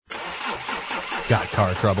Got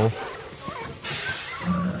car trouble?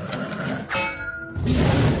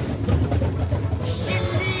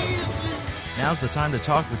 Now's the time to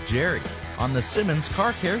talk with Jerry on the Simmons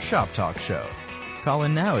Car Care Shop Talk Show. Call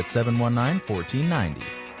in now at 719-1490.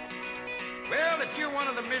 Well, if you're one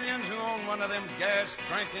of the millions who own one of them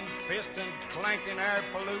gas-drinking, piston-clanking,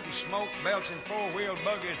 air-polluting, smoke-belching four-wheel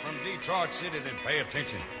buggies from Detroit City, then pay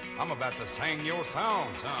attention. I'm about to sing your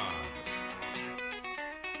songs, huh?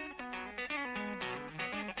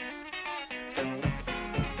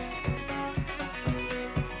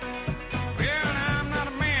 Well, I'm not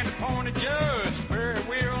a man to point a judge, very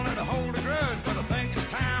willing to hold a grudge, but I think it's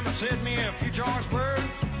time I said me a few choice words.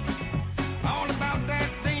 All about that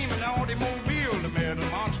demon automobile, the metal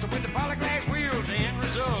monster with the polyglass wheels, the end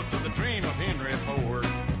result of the dream of Henry Ford.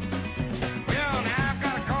 Well, now I've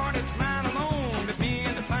got a car that's mine alone, that me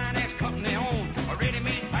and the finance company own, a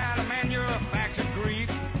ready-made pile of manufactured grief.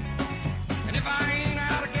 And if I ain't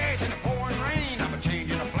out of gas in the pouring rain, I'm a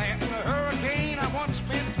changing a flat in a hurricane. I once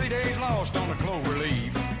spent 3 days lost on a clover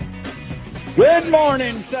leaf. Good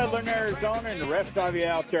morning, Southern Arizona, and the rest of you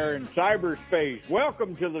out there in cyberspace.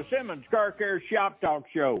 Welcome to the Simmons Car Care Shop Talk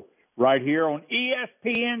Show right here on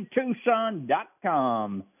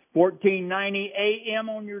ESPNTucson.com. 1490 AM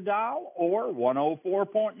on your dial or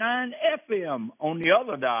 104.9 FM on the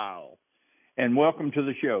other dial. And welcome to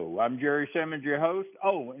the show. I'm Jerry Simmons, your host.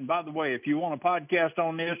 Oh, and by the way, if you want a podcast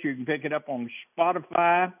on this, you can pick it up on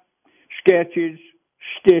Spotify, Sketches,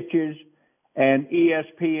 Stitches, and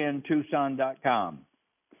ESPNTucson.com.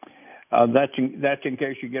 That's in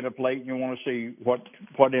case you get up late and you want to see what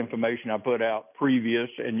information I put out previous.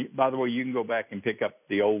 And by the way, you can go back and pick up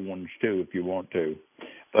the old ones too if you want to.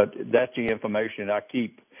 But that's the information I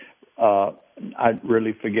keep. I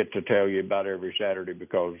really forget to tell you about every Saturday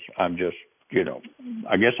because I'm just,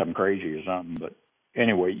 I guess I'm crazy or something. But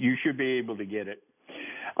anyway, you should be able to get it.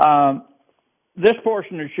 This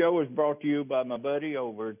portion of the show is brought to you by my buddy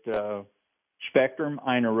over at Spectrum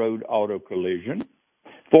Ina Road Auto Collision,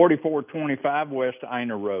 4425 West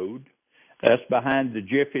Ina Road. That's behind the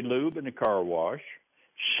Jiffy Lube and the car wash.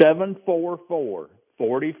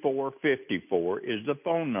 744-4454 is the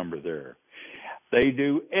phone number there. They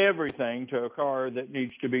do everything to a car that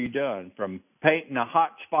needs to be done, from painting the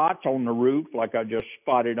hot spots on the roof, like I just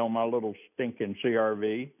spotted on my little stinking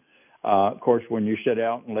CRV. Of course, when you sit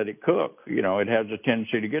out and let it cook, it has a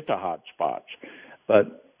tendency to get the hot spots.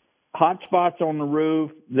 But hot spots on the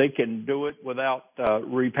roof, they can do it without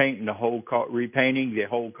repainting the whole car.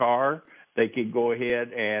 They can go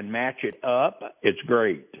ahead and match it up. It's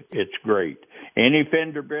great. It's great. Any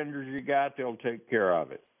fender benders you got, they'll take care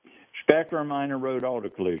of it. Spectrum Ina Road Auto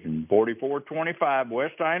Collision, 4425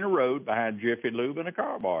 West Ina Road, behind Jiffy Lube and a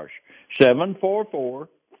car wash.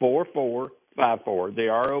 744-4454. They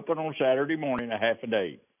are open on Saturday morning, a half a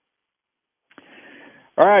day.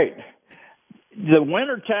 All right. The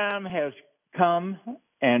wintertime has come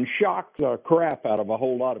and shocked the crap out of a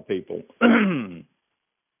whole lot of people.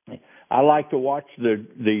 I like to watch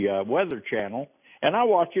the Weather Channel, and I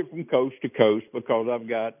watch it from coast to coast because I've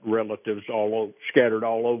got relatives scattered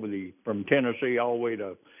all over from Tennessee all the way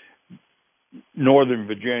to Northern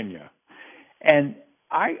Virginia. And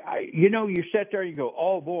you sit there and you go,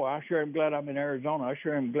 oh, boy, I sure am glad I'm in Arizona. I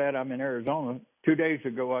sure am glad I'm in Arizona. 2 days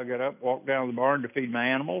ago, I got up, walked down to the barn to feed my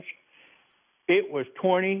animals. It was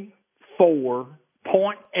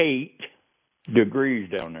 24.8 degrees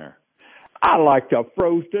down there. I like to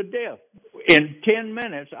froze to death. In 10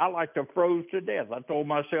 minutes, I like to froze to death. I told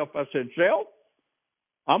myself, I said, Self,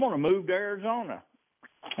 I'm going to move to Arizona.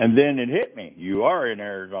 And then it hit me. You are in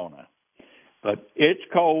Arizona. But it's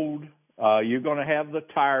cold. You're going to have the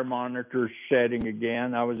tire monitors setting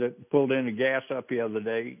again. I pulled in the gas up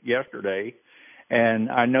yesterday, and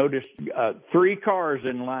I noticed 3 cars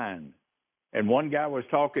in line. And one guy was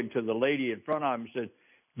talking to the lady in front of him and said,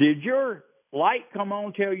 did your light come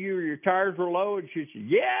on tell you your tires were low? And she said,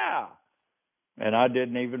 yeah. And I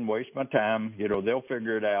didn't even waste my time. They'll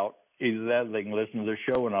figure it out. Either that or they can listen to the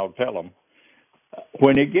show and I'll tell them.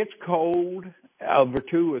 When it gets cold over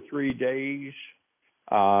 2 or 3 days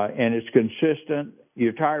and it's consistent,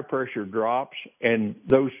 your tire pressure drops. And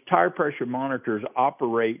those tire pressure monitors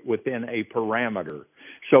operate within a parameter.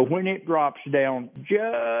 So when it drops down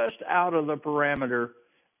just out of the parameter,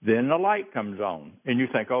 then the light comes on. And you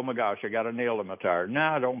think, oh, my gosh, I got a nail in my tire.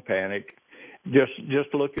 No, don't panic.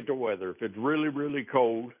 Just look at the weather. If it's really, really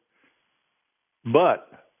cold, but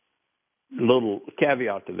little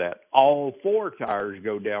caveat to that, all 4 tires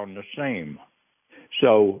go down the same.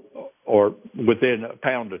 So, or within a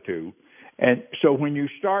pound or two. And so when you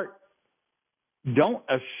start don't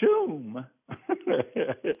assume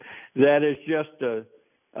that it's just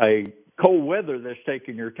a cold weather that's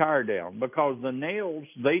taking your tire down, because the nails,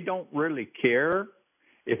 they don't really care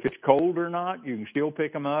if it's cold or not. You can still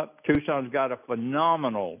pick them up. Tucson's got a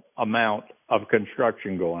phenomenal amount of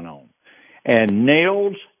construction going on, and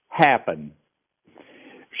nails happen.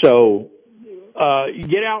 So you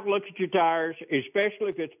get out and look at your tires, especially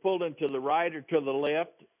if it's pulling to the right or to the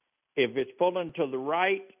left. If it's pulling to the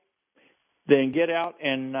right, then get out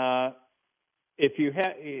and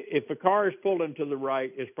if the car is pulling to the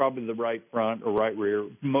right, it's probably the right front or right rear,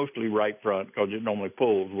 mostly right front because it normally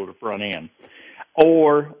pulls with the front end,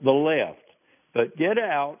 or the left. But get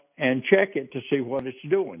out and check it to see what it's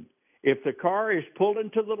doing. If the car is pulling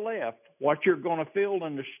to the left, what you're going to feel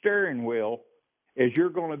in the steering wheel is you're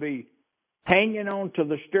going to be hanging on to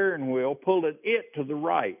the steering wheel, pulling it to the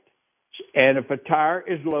right. And if a tire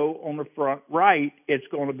is low on the front right, it's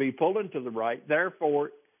going to be pulling to the right.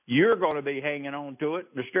 Therefore, you're going to be hanging on to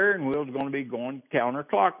it. The steering wheel is going to be going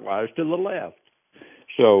counterclockwise to the left.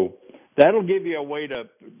 So that'll give you a way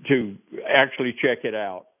to actually check it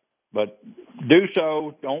out. But do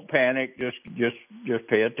so. Don't panic. Just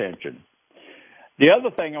pay attention. The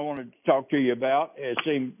other thing I wanted to talk to you about, it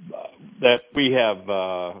seems that we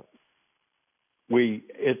have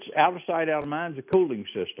it's out of sight, out of mind, the cooling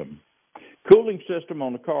system. Cooling system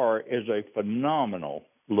on the car is a phenomenal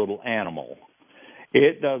little animal.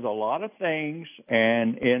 It does a lot of things,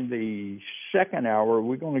 and in the second hour,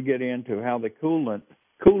 we're going to get into how the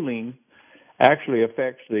cooling actually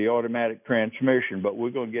affects the automatic transmission, but we're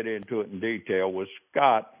going to get into it in detail with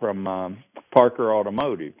Scott from Parker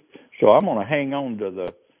Automotive. So I'm going to hang on to the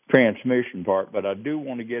transmission part, but I do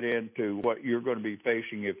want to get into what you're going to be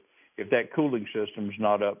facing if that cooling system's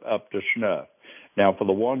not up to snuff. Now, for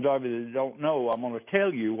the ones of you that don't know, I'm going to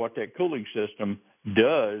tell you what that cooling system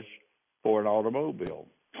does for an automobile.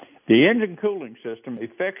 The engine cooling system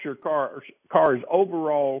affects your car's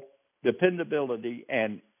overall dependability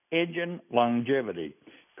and engine longevity.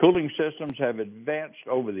 Cooling systems have advanced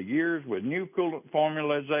over the years with new coolant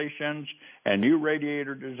formulations and new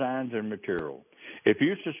radiator designs and material. If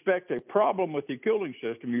you suspect a problem with the cooling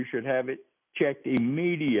system, you should have it checked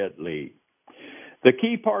immediately. The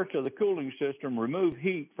key parts of the cooling system remove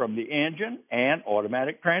heat from the engine and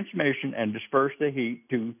automatic transmission and disperse the heat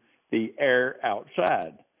to the air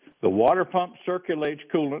outside. The water pump circulates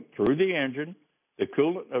coolant through the engine. The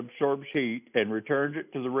coolant absorbs heat and returns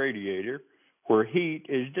it to the radiator, where heat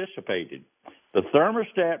is dissipated. The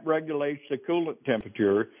thermostat regulates the coolant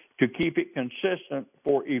temperature to keep it consistent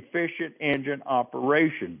for efficient engine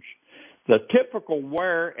operations. The typical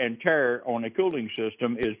wear and tear on a cooling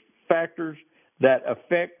system is factors that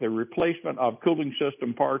affect the replacement of cooling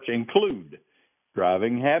system parts include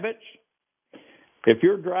driving habits. If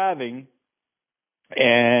you're driving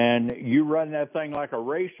and you run that thing like a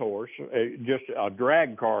racehorse, just a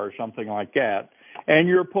drag car or something like that, and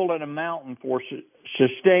you're pulling a mountain for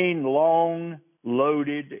sustained, long,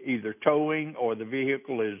 loaded, either towing or the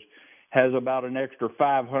vehicle has about an extra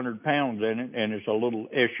 500 pounds in it and it's a little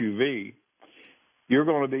SUV, you're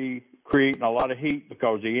going to be creating a lot of heat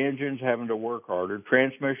because the engine's having to work harder,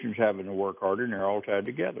 transmission's having to work harder, and they're all tied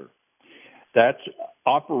together. That's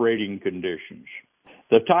operating conditions.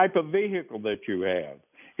 The type of vehicle that you have.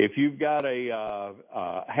 If you've got a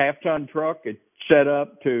half-ton truck, it's set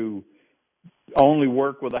up to only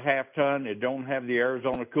work with a half-ton. It don't have the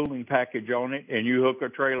Arizona cooling package on it, and you hook a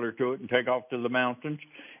trailer to it and take off to the mountains,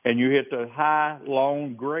 and you hit the high,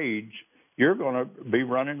 long grades, you're going to be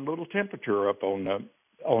running a little temperature up on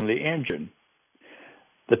the engine.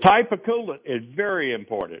 The type of coolant is very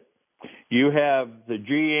important. You have the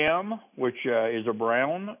GM, which is a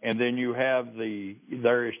brown, and then you have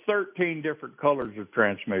there is 13 different colors of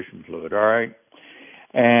transmission fluid, all right?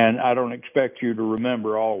 And I don't expect you to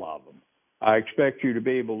remember all of them. I expect you to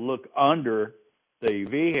be able to look under the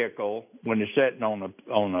vehicle when it's sitting on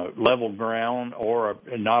a level ground or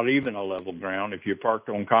not even a level ground if you're parked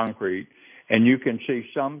on concrete, and you can see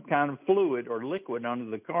some kind of fluid or liquid under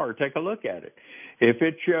the car. Take a look at it. If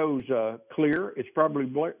it shows clear, it's probably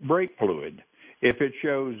brake fluid. If it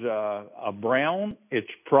shows a brown,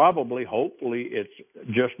 it's probably, hopefully, it's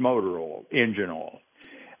just motor oil, engine oil.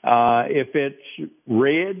 If it's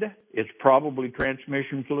red, it's probably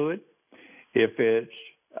transmission fluid. If it's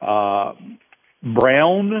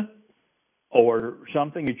brown or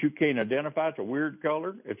something that you can't identify, it's a weird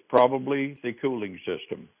color, it's probably the cooling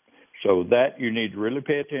system. So that you need to really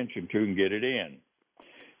pay attention to and get it in.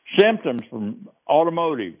 Symptoms from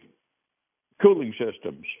automotive cooling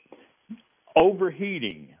systems: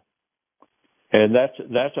 overheating, And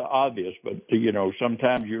that's obvious, but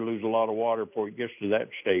sometimes you lose a lot of water before it gets to that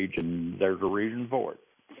stage, and there's a reason for it.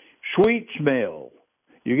 Sweet smell.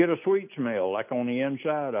 You get a sweet smell like on the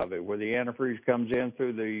inside of it, where the antifreeze comes in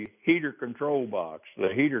through the heater control box,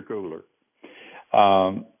 the heater cooler,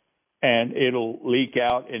 and it'll leak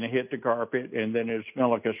out and hit the carpet, and then it'll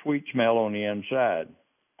smell like a sweet smell on the inside.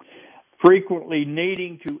 Frequently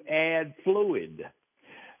needing to add fluid.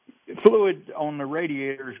 Fluid on the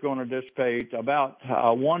radiator is going to dissipate about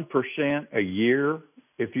 1% a year.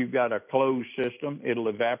 If you've got a closed system, it'll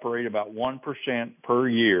evaporate about 1% per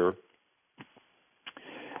year.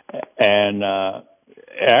 And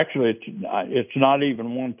actually, it's not even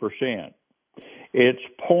 1%. It's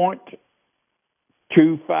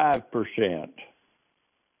 0.25%.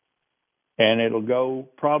 And it'll go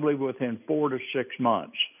probably within 4 to 6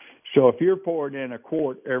 months. So if you're pouring in a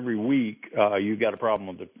quart every week, you got a problem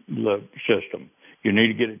with the system. You need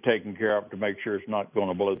to get it taken care of to make sure it's not going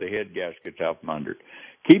to blow the head gaskets out from under it.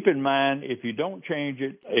 Keep in mind, if you don't change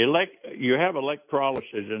it, you have electrolysis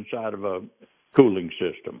inside of a cooling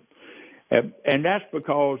system. And that's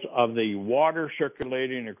because of the water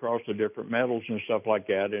circulating across the different metals and stuff like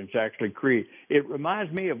that. And it's actually it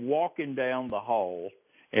reminds me of walking down the hall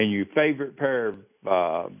in your favorite pair of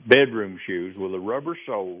bedroom shoes with a rubber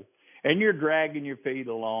sole, and you're dragging your feet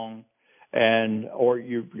along, or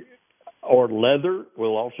leather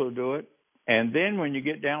will also do it. And then when you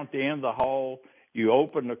get down at the end of the hall, you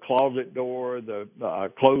open the closet door, the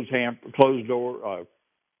closet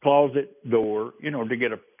door, to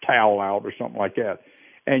get a towel out or something like that,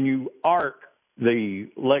 and you arc the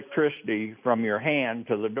electricity from your hand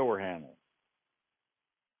to the door handle.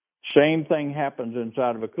 Same thing happens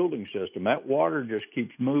inside of a cooling system. That water just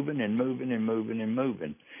keeps moving and moving and moving and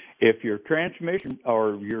moving. If your transmission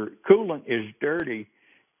or your coolant is dirty,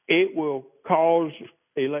 it will cause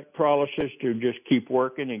electrolysis to just keep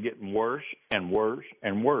working and getting worse and worse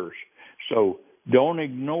and worse. So don't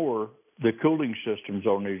ignore the cooling systems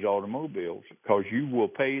on these automobiles, because you will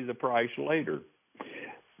pay the price later.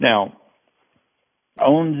 Now,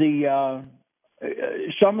 on the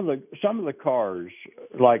some of the cars,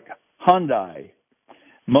 like Hyundai,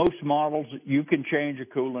 most models you can change a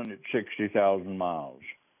coolant at 60,000 miles.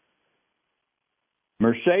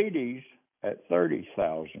 Mercedes at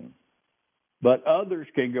 30,000, but others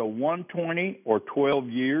can go 120 or 12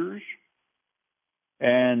 years,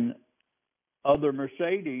 and other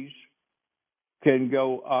Mercedes can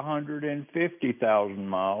go 150,000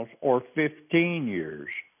 miles or 15 years.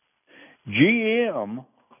 GM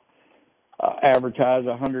advertise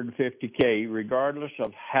 150K regardless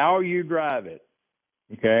of how you drive it.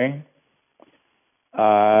 Okay?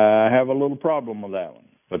 I have a little problem with that one,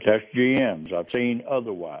 but that's GM's. I've seen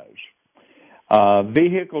otherwise.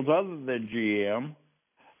 Vehicles other than GM,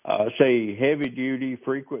 say heavy duty,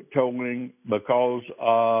 frequent towing because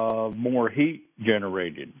of more heat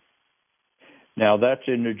generated. Now that's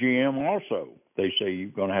in the GM also. They say you're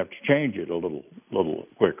going to have to change it a little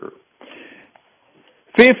quicker.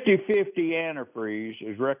 50/50 antifreeze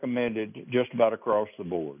is recommended just about across the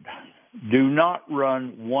board. Do not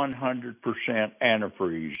run 100%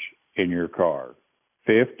 antifreeze in your car.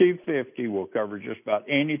 50/50 will cover just about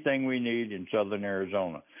anything we need in southern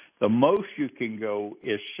Arizona. The most you can go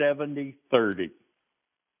is 70/30.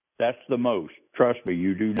 That's the most. Trust me,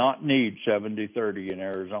 you do not need 70/30 in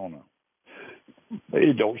Arizona.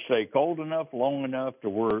 It don't stay cold enough, long enough to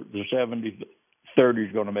where the 70/30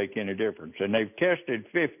 is going to make any difference. And they've tested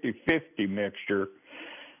 50/50 mixture,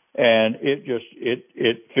 and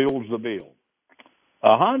it fills the bill.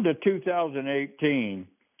 A Honda 2018,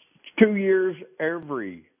 2 years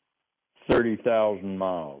every 30,000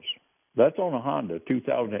 miles. That's on a Honda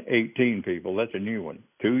 2018, people. That's a new one.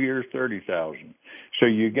 2 years, 30,000. So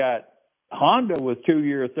you got Honda with 2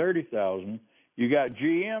 year 30,000. You got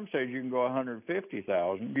GM says you can go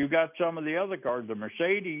 150,000. You got some of the other cars, the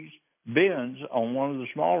Mercedes-Benz on one of the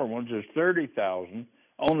smaller ones is 30,000.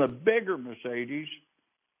 On the bigger Mercedes,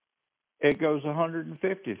 it goes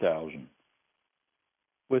 150,000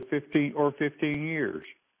 with 15 years.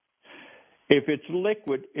 If it's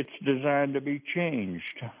liquid, it's designed to be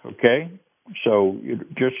changed, okay? So you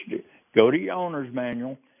just go to your owner's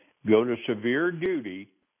manual, go to severe duty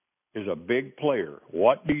is a big player.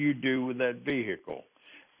 What do you do with that vehicle?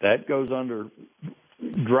 That goes under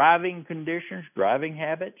driving conditions, driving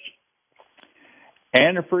habits.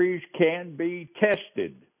 Antifreeze can be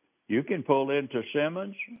tested. You can pull into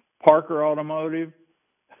Simmons, Parker Automotive,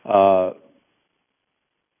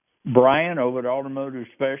 Brian over at Automotive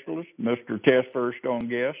Specialist, Mr. Test First on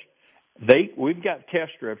Guest. We've got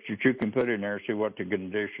test strips that you can put in there and see what the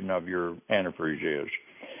condition of your antifreeze is.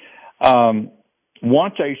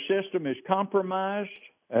 Once a system is compromised,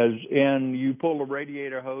 as in you pull the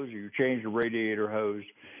radiator hose or you change the radiator hose,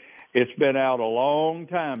 it's been out a long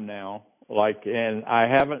time now, and I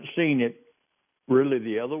haven't seen it really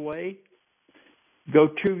the other way. Go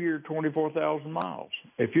 2 year, 24,000 miles.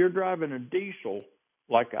 If you're driving a diesel,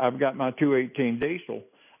 like I've got my 218 diesel,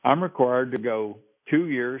 I'm required to go 2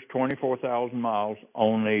 years, 24,000 miles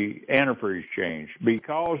on the antifreeze change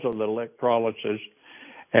because of the electrolysis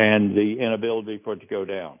and the inability for it to go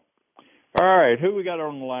down. All right, who we got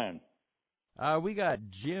on the line? We got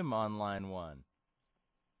Jim on line 1.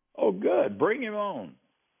 Oh, good. Bring him on.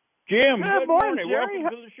 Jim, good morning. Jerry.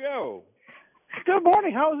 Welcome to the show. Good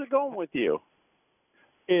morning. How's it going with you?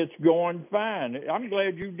 It's going fine. I'm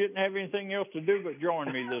glad you didn't have anything else to do but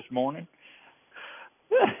join me this morning.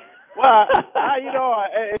 Well,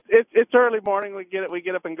 it's early morning. We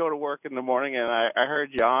get up and go to work in the morning, and I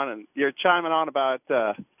heard you on, and you're chiming on about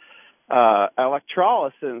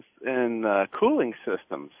electrolysis and cooling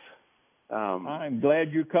systems. I'm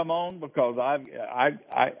glad you come on because I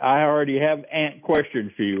already have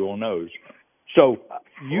questions for you on those. So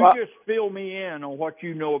just fill me in on what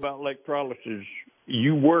you know about electrolysis.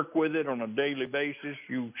 You work with it on a daily basis.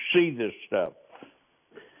 You see this stuff.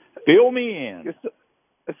 Fill me in.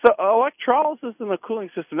 So electrolysis in the cooling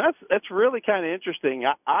system, that's really kind of interesting.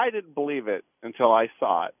 I didn't believe it until I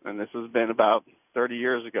saw it, and this has been about 30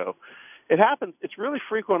 years ago. It happens. It's really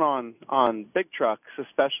frequent on big trucks,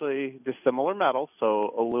 especially dissimilar metals,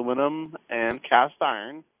 so aluminum and cast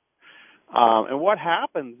iron. And what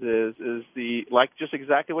happens is just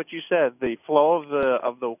exactly what you said. The flow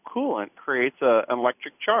of the coolant creates an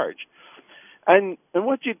electric charge, and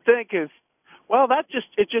what you'd think is, well,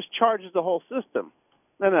 it just charges the whole system.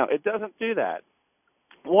 No, it doesn't do that.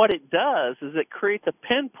 What it does is it creates a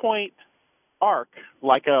pinpoint arc,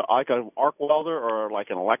 like an arc welder or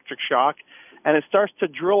like an electric shock, and it starts to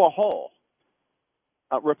drill a hole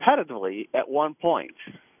repetitively at one point.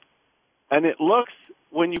 And it looks,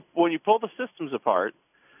 when you pull the systems apart,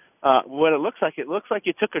 what it looks like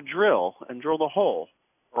you took a drill and drilled a hole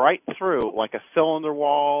right through like a cylinder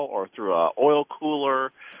wall or through a oil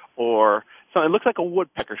cooler or something. It looks like a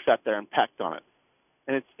woodpecker sat there and pecked on it.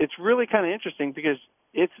 And it's really kind of interesting because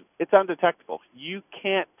it's undetectable. You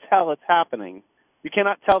can't tell it's happening. You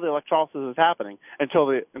cannot tell the electrolysis is happening until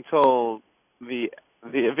the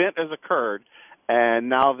event has occurred and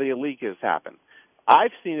now the leak has happened.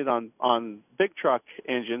 I've seen it on big truck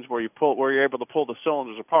engines where you're able to pull the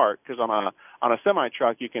cylinders apart, because on a semi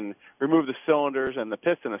truck you can remove the cylinders and the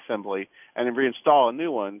piston assembly and then reinstall a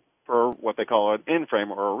new one for what they call an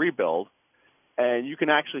in-frame or a rebuild. And you can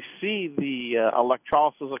actually see the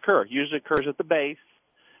electrolysis occur. Usually it occurs at the base,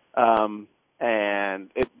 and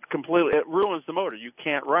it ruins the motor. You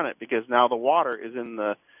can't run it because now the water is in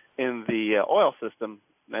the oil system,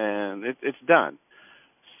 and it's done.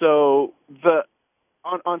 So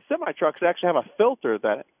on semi trucks, they actually have a filter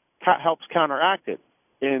that helps counteract it.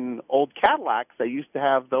 In old Cadillacs, they used to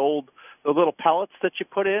have the little pellets that you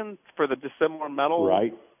put in for the dissimilar metal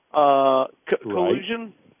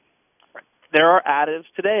collusion. There are additives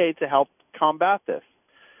today to help combat this.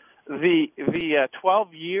 The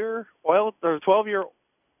 12-year oil or 12-year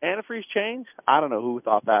antifreeze change, I don't know who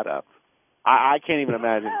thought that up. I can't even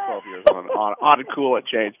imagine 12 years on a coolant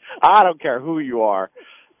change. I don't care who you are.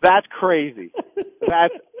 That's crazy.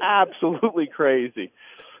 That's absolutely crazy.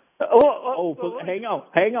 Hang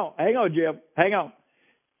on, Jim. Hang on.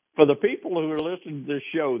 For the people who are listening to this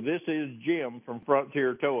show, this is Jim from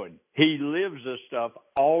Frontier Towing. He lives this stuff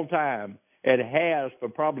all the time and has for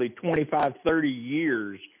probably 25, 30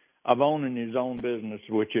 years of owning his own business,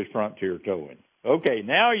 which is Frontier Towing. Okay,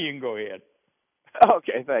 now you can go ahead.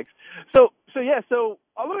 Okay, thanks. So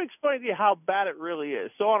I'm going to explain to you how bad it really is.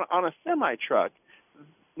 So on a semi-truck,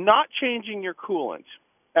 not changing your coolant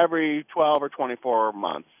every 12 or 24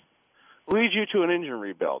 months leads you to an engine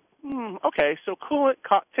rebuild. Okay, so coolant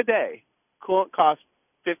costs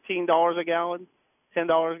 $15 a gallon,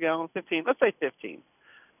 $10 a gallon, 15. Let's say 15.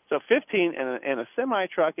 So 15 in a semi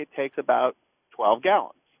truck, it takes about 12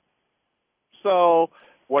 gallons. So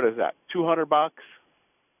what is that? $200.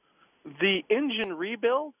 The engine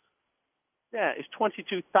rebuild, is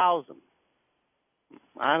 $22,000.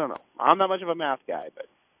 I don't know. I'm not much of a math guy, but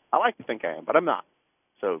I like to think I am, but I'm not.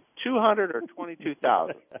 So $200 or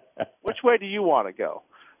 $22,000. Which way do you want to go?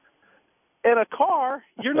 In a car,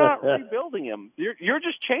 you're not rebuilding them. You're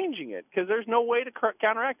just changing it because there's no way to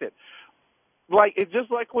counteract it. It's just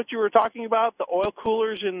like what you were talking about, the oil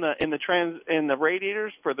coolers in the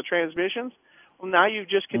radiators for the transmissions. Well, now you've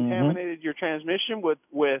just contaminated your transmission with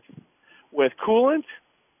coolant.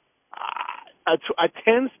 a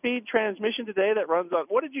 10-speed transmission today that runs on,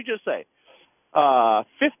 what did you just say?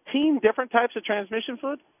 15 different types of transmission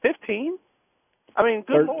fluid? 15? I mean,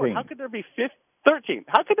 good 13. Lord, how could there be 13?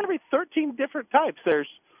 How could there be 13 different types? There's,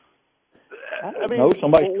 I mean, no,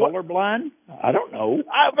 somebody's colorblind? I don't know.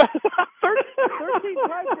 13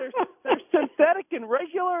 types. There's synthetic and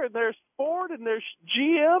regular, and there's Ford, and there's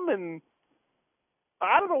GM, and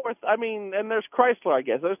I don't know where, and there's Chrysler, I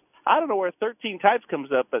guess. I don't know where 13 types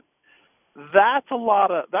comes up, but that's a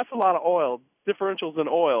lot of oil, differentials in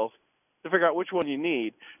oils, to figure out which one you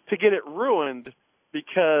need, to get it ruined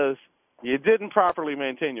because you didn't properly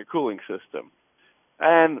maintain your cooling system.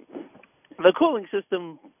 And the cooling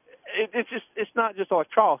system, it's not just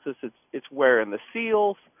electrolysis, it's wearing the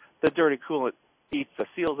seals. The dirty coolant eats the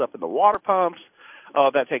seals up in the water pumps.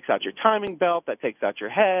 That takes out your timing belt, that takes out your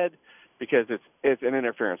head because it's an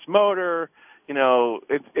interference motor. You know,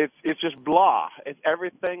 it's just blah. It's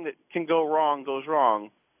everything that can go wrong goes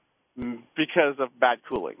wrong because of bad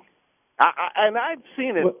cooling. And I've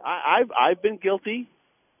seen it. I've been guilty.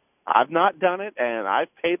 I've not done it, and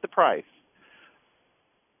I've paid the price.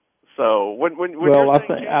 So when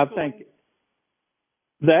I think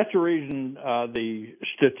that's the reason the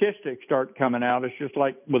statistics start coming out. It's just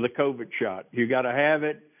like with a COVID shot. You got to have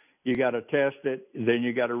it, you got to test it, then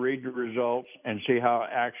you got to read the results and see how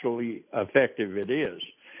actually effective it is.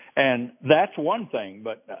 And that's one thing.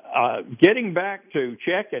 But getting back to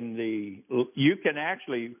checking you can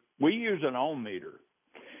actually, we use an ohm meter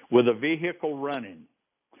with a vehicle running.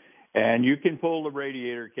 And you can pull the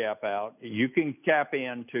radiator cap out. You can cap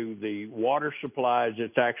into the water supplies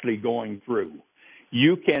it's actually going through.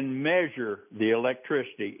 You can measure the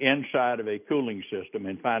electricity inside of a cooling system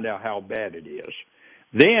and find out how bad it is.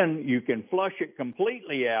 Then you can flush it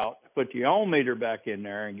completely out, put the ohm meter back in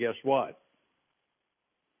there, and guess what?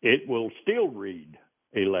 It will still read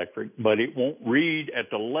electric, but it won't read at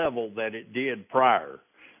the level that it did prior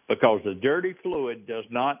because the dirty fluid does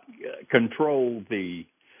not control the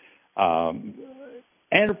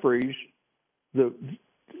antifreeze.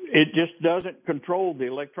 It just doesn't control the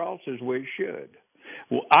electrolysis the way it should.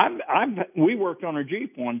 Well, we worked on a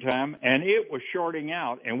Jeep one time, and it was shorting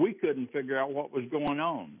out, and we couldn't figure out what was going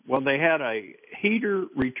on. Well, they had a heater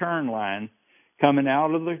return line coming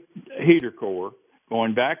out of the heater core,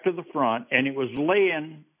 going back to the front, and it was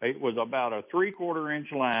about a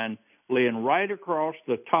 3/4-inch line laying right across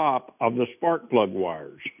the top of the spark plug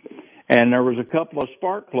wires. And there was a couple of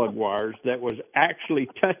spark plug wires that was actually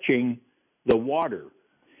touching the water.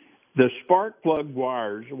 The spark plug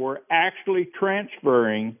wires were actually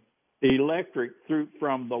transferring the electric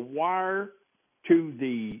from the wire to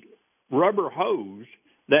the rubber hose.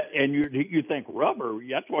 And you think rubber,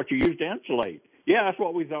 that's what you use to insulate. Yeah, that's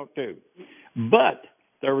what we thought too. But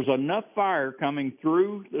there was enough fire coming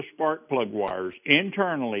through the spark plug wires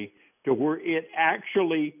internally to where it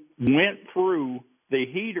actually went through the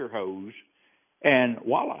heater hose, and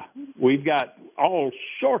voila, we've got all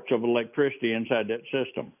sorts of electricity inside that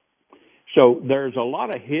system. So there's a lot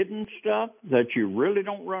of hidden stuff that you really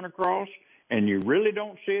don't run across, and you really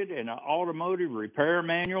don't see it in an automotive repair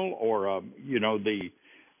manual or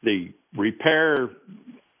the repair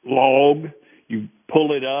log. You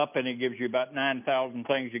pull it up, and it gives you about 9,000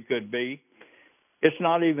 things it could be. It's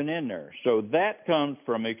not even in there. So that comes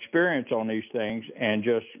from experience on these things and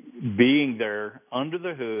just being there under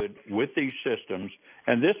the hood with these systems.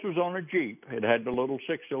 And this was on a Jeep. It had the little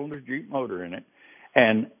 6-cylinder Jeep motor in it.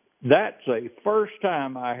 And that's the first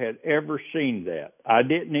time I had ever seen that. I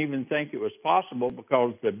didn't even think it was possible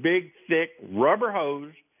because the big, thick rubber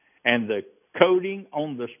hose and the coating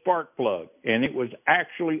on the spark plug, and it was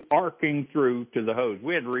actually arcing through to the hose.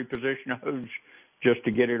 We had to reposition the hose just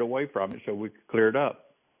to get it away from it so we could clear it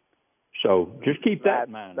up. So just keep that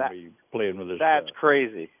in mind when you're playing with this That's stuff.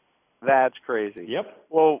 crazy. That's crazy. Yep.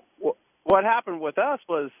 Well, what happened with us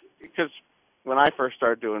was, because when I first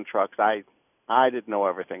started doing trucks, I didn't know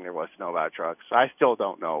everything there was to know about trucks. I still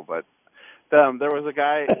don't know, but there was a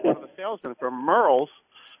guy, one of the salesmen from Merle's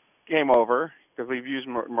came over, because we've used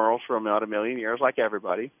Merle's for about a million years, like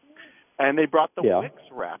everybody, and they brought the Wix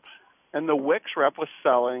rep. And the Wix rep was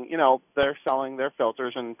selling, they're selling their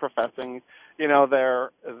filters and professing,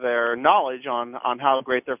 their knowledge on how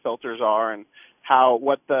great their filters are and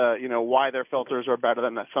why their filters are better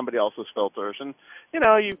than somebody else's filters. And,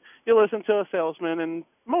 you listen to a salesman, and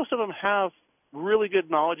most of them have really good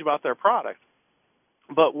knowledge about their product.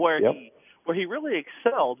 But where he really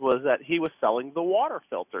excelled was that he was selling the water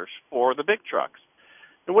filters for the big trucks.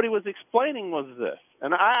 And what he was explaining was this,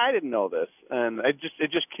 and I didn't know this, and it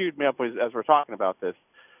just cued me up as we're talking about this.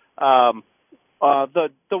 The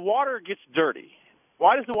water gets dirty.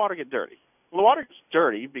 Why does the water get dirty? Well, the water gets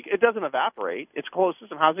dirty because it doesn't evaporate. It's a closed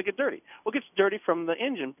system. How does it get dirty? Well, it gets dirty from the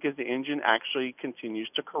engine because the engine actually continues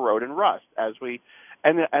to corrode and rust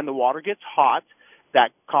and the water gets hot.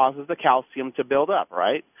 That causes the calcium to build up,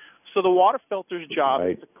 right? So the water filter's job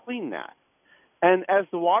is to clean that. And as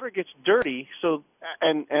the water gets dirty,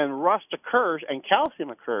 and rust occurs and calcium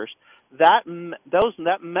occurs, that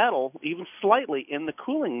metal, even slightly in the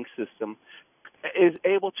cooling system, is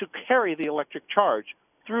able to carry the electric charge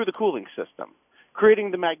through the cooling system,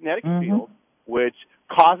 creating the magnetic field, which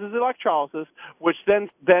causes electrolysis, which then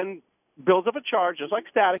builds up a charge just like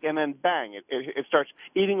static, and then bang, it starts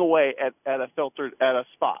eating away at a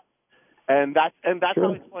spot. And that's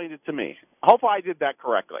how he explained it to me. Hopefully I did that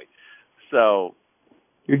correctly. So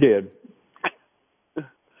you did.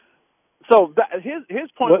 So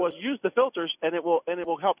his point was use the filters, and it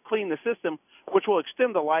will help clean the system, which will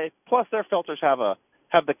extend the life. Plus, their filters have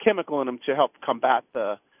the chemical in them to help combat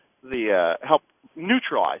the help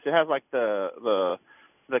neutralize. It has like the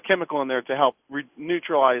chemical in there to help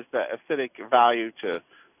neutralize the acidic value to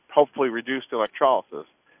hopefully reduce the electrolysis.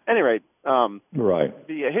 Anyway, right.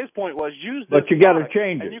 His point was use this. But you got to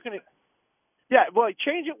change it. You can, change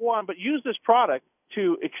it but use this product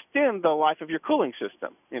to extend the life of your cooling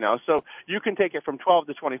system. So you can take it from 12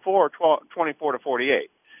 to 24, 24 to 48.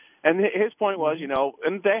 And his point was,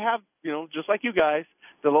 and they have, just like you guys,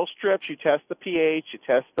 the little strips. You test the pH, you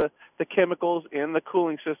test the chemicals in the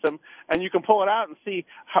cooling system, and you can pull it out and see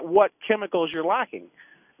what chemicals you're lacking.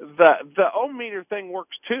 The ohm meter thing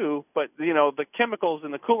works too, but the chemicals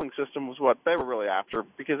in the cooling system was what they were really after,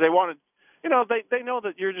 because they wanted, they know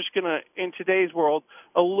that you're just gonna, in today's world,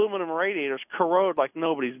 aluminum radiators corrode like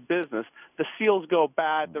nobody's business. The seals go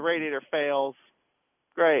bad, the radiator fails.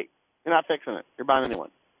 Great, you're not fixing it. You're buying a new one.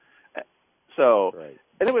 So, right.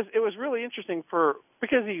 And it was really interesting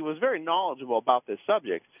because he was very knowledgeable about this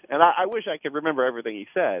subject, and I wish I could remember everything he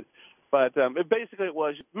said. But it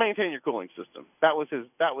was maintain your cooling system. That was his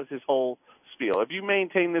whole spiel. If you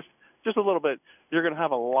maintain this just a little bit, you're going to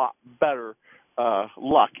have a lot better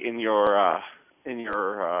luck in your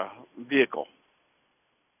vehicle.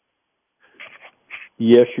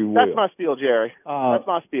 Yes, you will. That's my spiel, Jerry. That's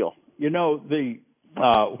my spiel.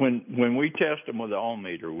 When we test them with the ohm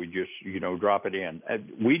meter, we just drop it in.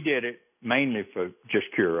 We did it mainly for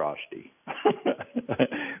just curiosity.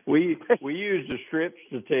 we use the strips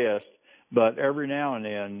to test, but every now and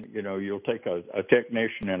then, you'll take a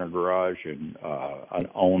technician in a garage and an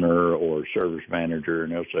owner or service manager,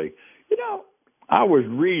 and they'll say, I was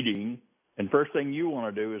reading, and first thing you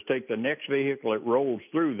want to do is take the next vehicle that rolls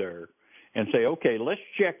through there and say, okay, let's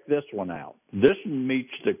check this one out. This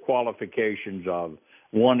meets the qualifications of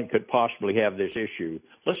one that could possibly have this issue.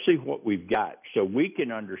 Let's see what we've got so we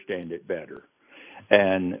can understand it better.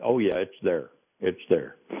 And, it's there. It's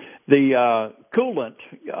there. The coolant,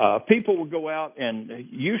 people would go out and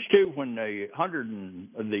used to, when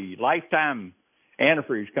the lifetime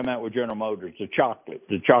antifreeze come out with General Motors, the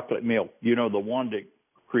chocolate milk, the one that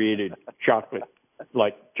created chocolate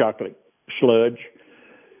sludge.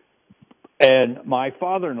 And my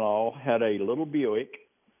father-in-law had a little Buick,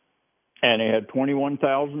 and it had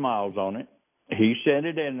 21,000 miles on it. He sent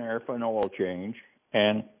it in there for an oil change,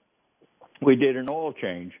 and we did an oil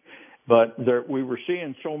change. But we were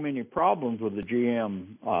seeing so many problems with the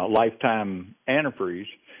GM lifetime antifreeze,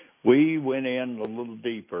 we went in a little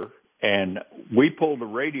deeper, and we pulled the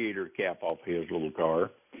radiator cap off his little car,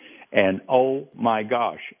 and oh my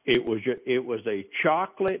gosh, it was a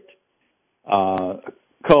chocolate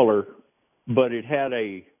color, but it had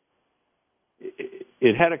a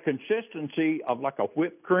consistency of like a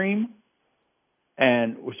whipped cream,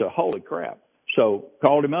 and it was holy crap. So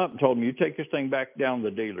called him up and told him, you take this thing back down to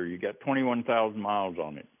the dealer. You got 21,000 miles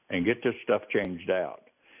on it, and get this stuff changed out.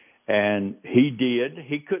 And he did.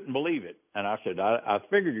 He couldn't believe it. And I said, I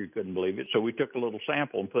figured you couldn't believe it. So we took a little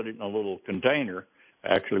sample and put it in a little container.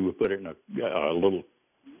 Actually, we put it in a little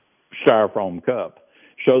styrofoam cup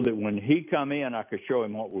so that when he come in, I could show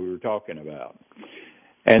him what we were talking about.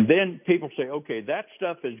 And then people say, okay, that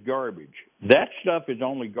stuff is garbage. That stuff is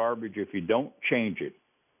only garbage if you don't change it.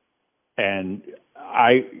 And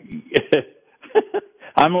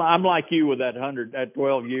I'm like you with that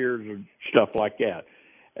 12 years of stuff like that.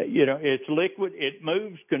 It's liquid. It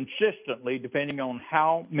moves consistently depending on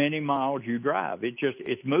how many miles you drive.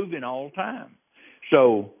 It's moving all the time.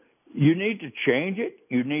 So you need to change it.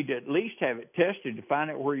 You need to at least have it tested to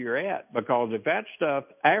find out where you're at. Because if that stuff,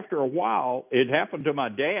 after a while, it happened to my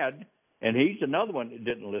dad, and he's another one that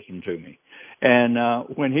didn't listen to me. And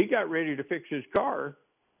when he got ready to fix his car,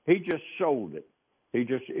 he just sold it. He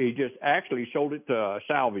just actually sold it to a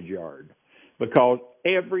salvage yard because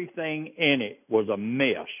everything in it was a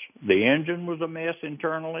mess. The engine was a mess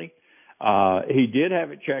internally. He did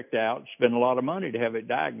have it checked out, spent a lot of money to have it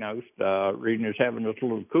diagnosed. Reading is having this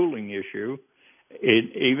little cooling issue.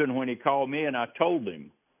 Even when he called me and I told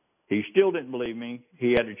him, he still didn't believe me.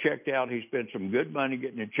 He had it checked out. He spent some good money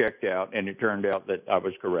getting it checked out, and it turned out that I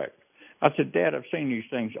was correct. I said, Dad, I've seen these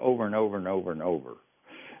things over and over and over and over.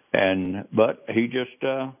 But he just,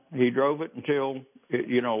 he drove it until,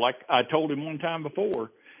 like I told him one time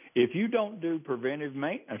before, if you don't do preventive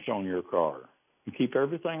maintenance on your car and keep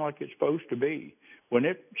everything like it's supposed to be, when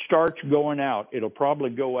it starts going out, it'll probably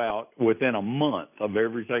go out within a month of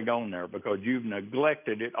everything on there because you've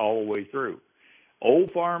neglected it all the way through.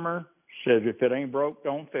 Old farmer says, if it ain't broke,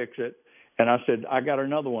 don't fix it. And I said, I got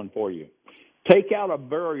another one for you. Take out a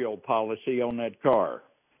burial policy on that car,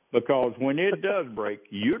 because when it does break,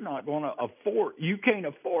 you're not going to you can't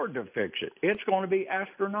afford to fix it. It's going to be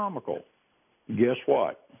astronomical. Guess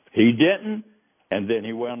what? He didn't, and then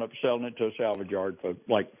he wound up selling it to a salvage yard for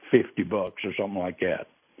like $50 or something like that.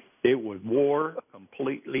 It was wore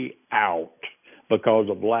completely out because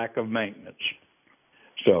of lack of maintenance.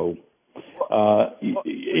 So,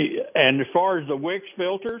 and as far as the Wix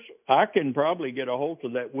filters, I can probably get a hold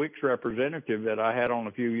of that Wix representative that I had on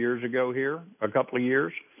a few years ago here, a couple of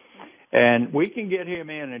years, and we can get him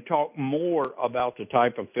in and talk more about the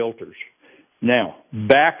type of filters. Now,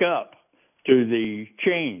 back up to the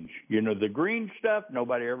change. The green stuff,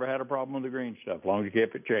 nobody ever had a problem with the green stuff as long as you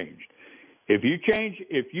kept it changed.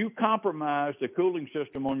 If you compromise the cooling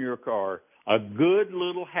system on your car, a good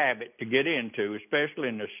little habit to get into, especially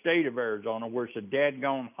in the state of Arizona where it's a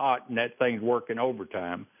dadgone hot and that thing's working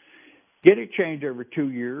overtime, get it changed every 2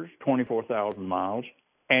 years, 24,000 miles,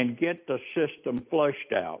 and get the system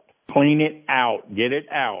flushed out. Clean it out. Get it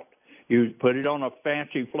out. You put it on a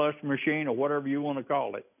fancy flush machine or whatever you want to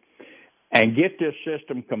call it, and get this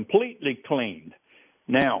system completely cleaned.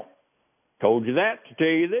 Now, told you that to tell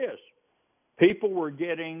you this. People were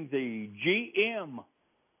getting the GM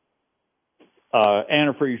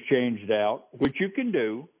antifreeze changed out, which you can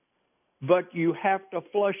do, but you have to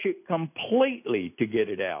flush it completely to get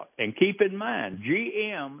it out. And keep in mind,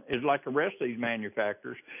 GM is like the rest of these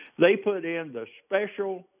manufacturers. They put in the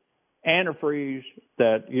special antifreeze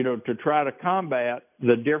that, to try to combat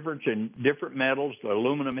the difference in different metals, the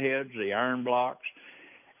aluminum heads, the iron blocks.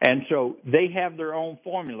 And so they have their own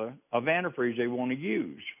formula of antifreeze they want to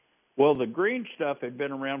use. Well, the green stuff had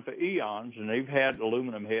been around for eons, and they've had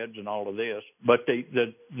aluminum heads and all of this, but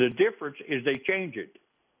the difference is they change it.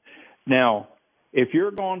 Now, if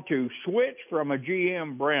you're going to switch from a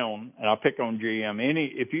GM brown, and I'll pick on GM,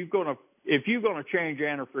 if you're going to change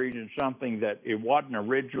antifreeze in something that it wasn't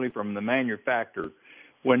originally from the manufacturer,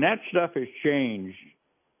 when that stuff is changed,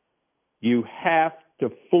 you have to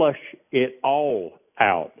flush it all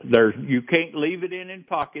out. You can't leave it in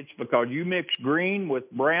pockets, because you mix green with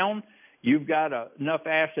brown, you've got enough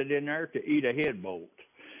acid in there to eat a head bolt.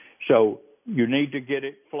 So you need to get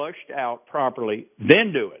it flushed out properly,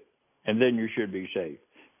 then do it, and then you should be safe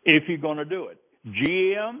if you're going to do it.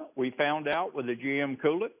 GM, we found out with the GM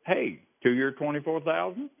coolant, hey, 2 year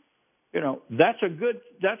 24,000, that's a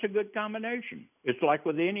good combination. It's like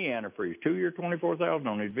with any antifreeze, 2 year 24,000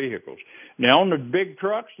 on these vehicles. Now on the big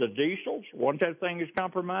trucks, the diesels, once that thing is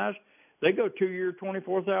compromised, they go 2 year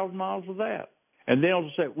 24,000 miles with that. And they'll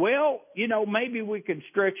say, well, maybe we can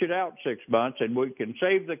stretch it out 6 months and we can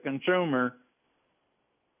save the consumer.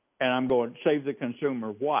 And I'm going, save the consumer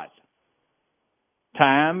what?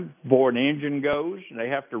 Time before an engine goes, they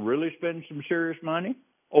have to really spend some serious money?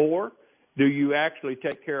 Or do you actually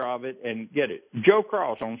take care of it and get it? Joe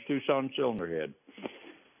Cross owns Tucson Cylinder Head.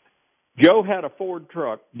 Joe had a Ford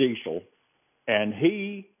truck, diesel, and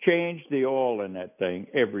he changed the oil in that thing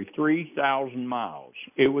every 3,000 miles.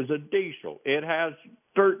 It was a diesel. It has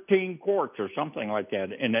 13 quarts or something like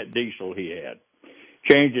that in that diesel he had.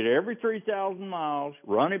 Changed it every 3,000 miles,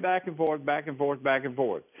 run it back and forth, back and forth, back and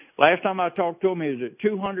forth. Last time I talked to him, he was at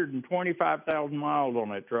 225,000 miles on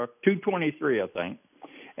that truck, 223, I think.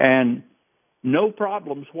 And no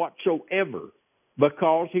problems whatsoever,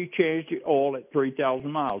 because he changed the oil at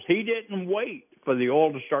 3,000 miles. He didn't wait for the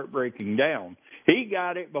oil to start breaking down. He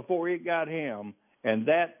got it before it got him, and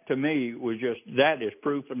that, to me, that is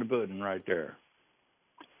proof in the pudding right there.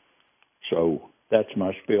 So that's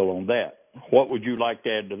my spiel on that. What would you like to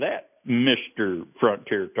add to that, Mr.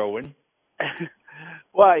 Frontier Towing?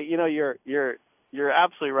 Well, you're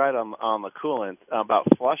absolutely right on the coolant about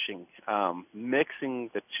flushing.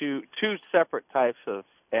 Mixing the two separate types of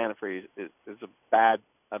antifreeze is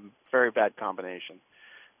a very bad combination.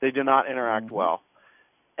 They do not interact well.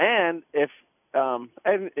 And if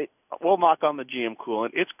we'll knock on the GM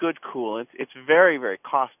coolant. It's good coolant. It's very, very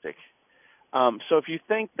caustic. So if you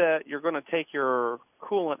think that you're going to take your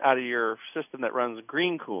coolant out of your system that runs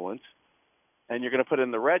green coolant, and you're going to put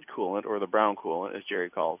in the red coolant or the brown coolant, as Jerry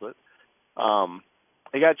calls it,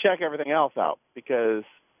 you got to check everything else out, because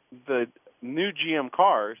the new GM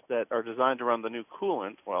cars that are designed to run the new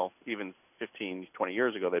coolant, well, even 15, 20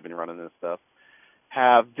 years ago they've been running this stuff,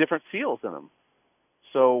 have different seals in them.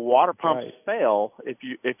 So water pumps fail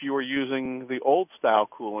if you were using the old style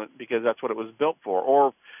coolant, because that's what it was built for,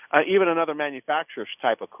 or even another manufacturer's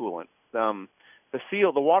type of coolant. The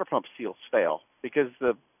water pump seals fail because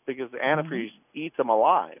the antifreeze eats them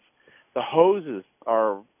alive. The hoses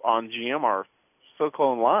on GM are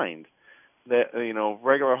silicone lined. That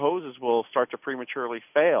regular hoses will start to prematurely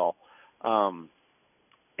fail. A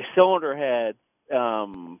cylinder head,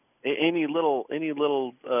 any little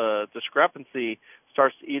discrepancy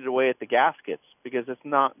starts to eat away at the gaskets, because it's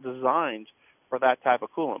not designed for that type of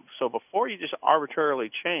coolant. So before you just arbitrarily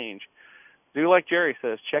change, do like Jerry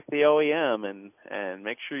says, check the OEM and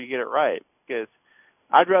make sure you get it right. Because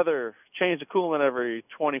I'd rather change the coolant every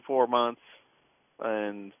 24 months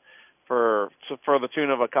and for the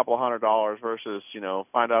tune of a couple $100 versus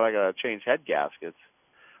find out I got to change head gaskets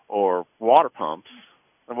or water pumps.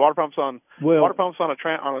 And water pumps on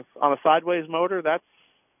a sideways motor, that's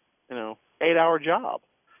 8-hour job.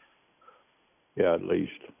 Yeah, at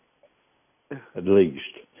least.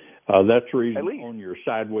 That's the reason on your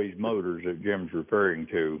sideways motors that Jim's referring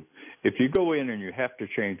to. If you go in and you have to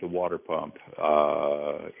change the water pump,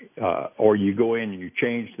 or you go in and you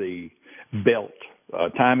change the belt,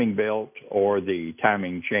 timing belt, or the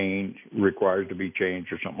timing chain requires to be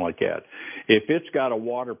changed or something like that. If it's got a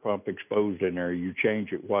water pump exposed in there, you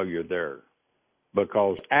change it while you're there,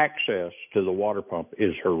 because access to the water pump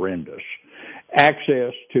is horrendous.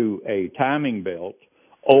 Access to a timing belt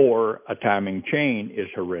or a timing chain is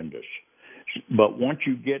horrendous. But once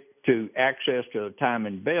you get to access to a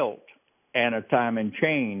timing belt and a timing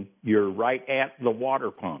chain, you're right at the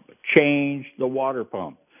water pump. Change the water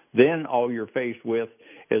pump. Then all you're faced with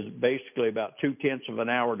is basically about 0.2 of an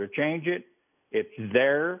hour to change it. It's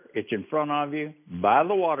there. It's in front of you. Buy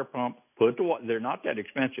the water pump. They're not that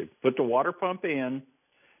expensive. Put the water pump in,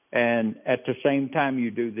 and at the same time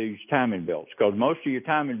you do these timing belts, because most of your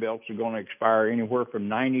timing belts are going to expire anywhere from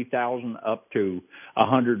 90,000 up to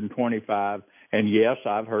 125. And yes,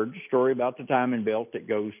 I've heard the story about the timing belt that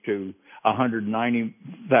goes to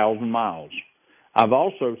 190,000 miles. I've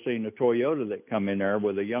also seen a Toyota that come in there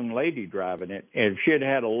with a young lady driving it, and if she'd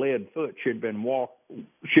had a lead foot, she'd been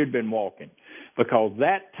walking, because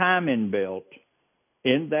that timing belt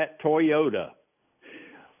in that Toyota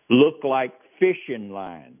looked like fishing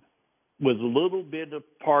line with a little bit of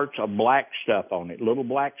parts of black stuff on it, little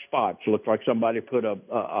black spots. Looked like somebody put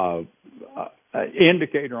a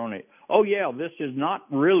indicator on it. Oh yeah, this is not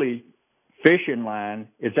really fishing line.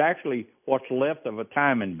 It's actually what's left of a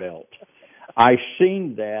timing belt. I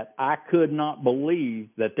seen that. I could not believe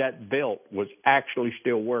that belt was actually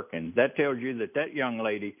still working. That tells you that young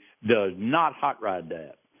lady does not hot ride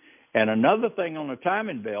that. And another thing on the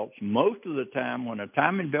timing belts, most of the time when a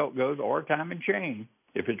timing belt goes, or a timing chain,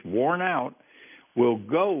 if it's worn out, will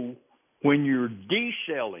go when you're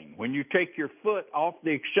decelling, when you take your foot off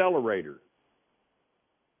the accelerator.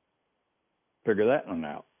 Figure that one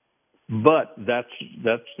out. But that's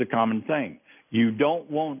the common thing. You don't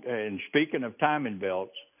want, and speaking of timing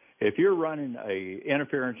belts, if you're running a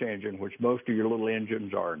interference engine, which most of your little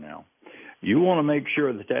engines are now, you want to make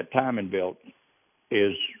sure that timing belt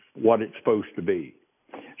is what it's supposed to be.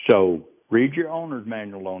 So read your owner's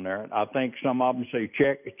manual on there. I think some of them say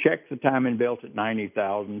check the timing belt at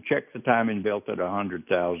 90,000, check the timing belt at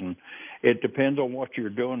 100,000. It depends on what you're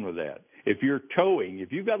doing with that. If you're towing,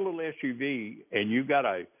 if you've got a little SUV and you've got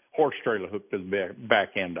a horse trailer hooked to the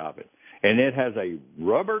back end of it, and it has a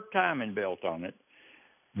rubber timing belt on it,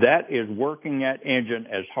 that is working that engine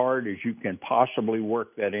as hard as you can possibly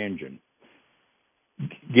work that engine.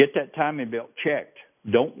 Get that timing belt checked.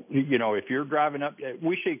 Don't, if you're driving up,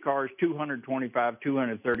 we see cars 225,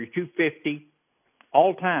 230, 250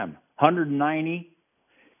 all time, 190.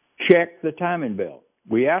 Check the timing belt.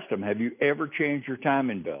 We asked them, have you ever changed your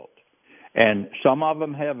timing belt? And some of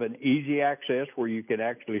them have an easy access where you can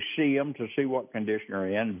actually see them to see what condition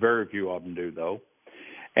they're in. Very few of them do, though.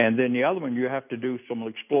 And then the other one, you have to do some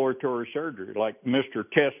exploratory surgery, like Mr.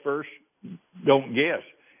 Test First, Don't Guess.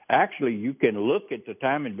 Actually, you can look at the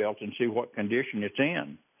timing belt and see what condition it's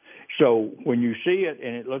in. So when you see it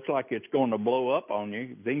and it looks like it's going to blow up on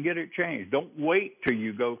you, then get it changed. Don't wait till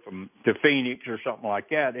you go to Phoenix or something like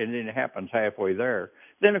that, and then it happens halfway there.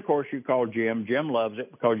 Then, of course, you call Jim. Jim loves it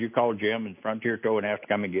because you call Jim, and Frontier Towing has to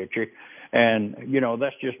come and get you. And,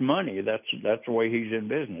 that's just money. That's the way he's in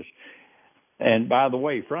business. And, by the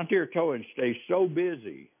way, Frontier Towing stays so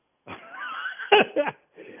busy.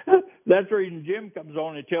 That's the reason Jim comes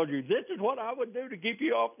on and tells you, this is what I would do to keep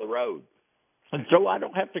you off the road. And so I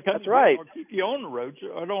don't have to come or keep you on the road,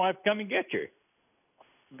 so I don't have to come and get you.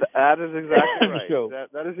 That is exactly right. So,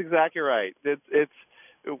 that is exactly right.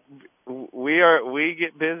 We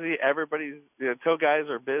get busy. Everybody's tow guys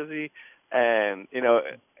are busy, and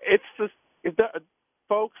it's just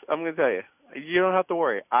folks. I'm going to tell you, you don't have to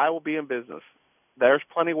worry. I will be in business. There's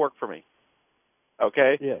plenty of work for me.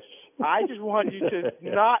 Okay. Yes. I just want you to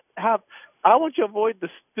not have. I want you to avoid the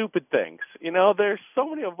stupid things. There's so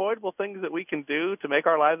many avoidable things that we can do to make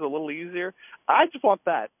our lives a little easier. I just want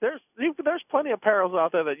that. There's plenty of perils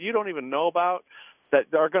out there that you don't even know about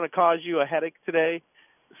that are going to cause you a headache today.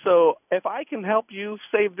 So if I can help you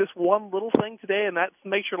save this one little thing today and that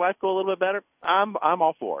makes your life go a little bit better, I'm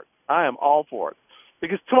all for it. I am all for it.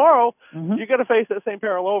 Because tomorrow you're going to face that same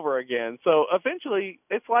peril over again. So eventually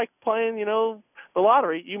it's like playing, the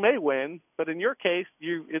lottery. You may win, but in your case,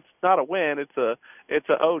 it's not a win. It's a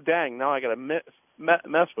oh dang, now I got to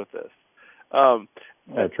mess with this.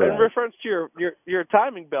 That's right. In reference to your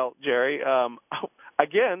timing belt, Jerry,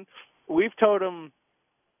 again, we've towed them,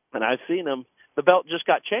 and I've seen them. The belt just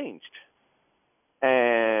got changed,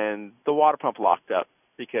 and the water pump locked up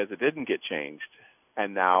because it didn't get changed,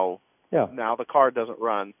 and now the car doesn't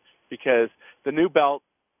run because the new belt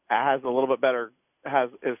has a little bit better.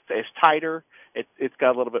 It's tighter. It's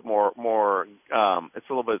got a little bit more. It's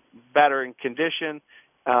a little bit better in condition.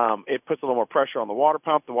 It puts a little more pressure on the water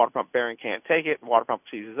pump. The water pump bearing can't take it. The water pump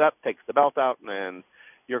seizes up, takes the belt out, and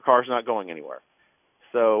your car's not going anywhere.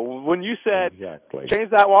 So when you said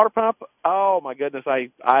change that water pump, oh my goodness,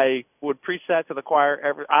 I would preach that to the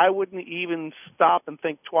choir. I wouldn't even stop and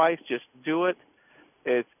think twice. Just do it.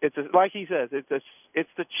 It's like he says. It's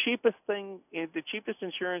the cheapest thing. The cheapest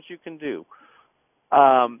insurance you can do.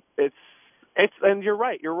 And you're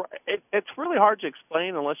right. It's really hard to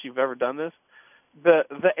explain unless you've ever done this.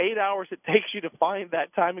 The 8 hours it takes you to find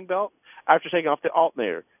that timing belt after taking off the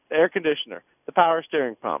alternator, the air conditioner, the power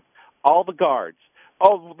steering pump, all the guards,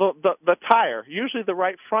 the tire, usually the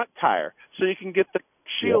right front tire, so you can get the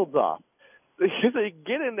shields off. So you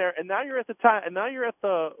get in there, and now you're at the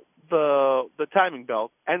timing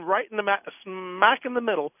belt, and right in the smack in the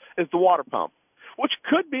middle is the water pump, which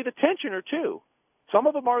could be the tensioner too. Some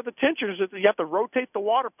of them are the tensioners that you have to rotate the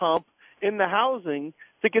water pump in the housing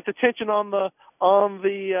to get the tension on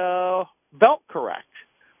the belt correct.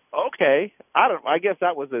 Okay, I guess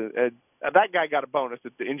that was that guy got a bonus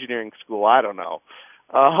at the engineering school. I don't know,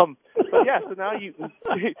 but yeah. So now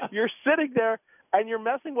you're sitting there and you're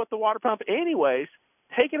messing with the water pump anyways.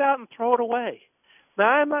 Take it out and throw it away. Now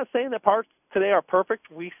I'm not saying that parts today are perfect.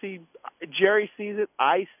 Jerry sees it.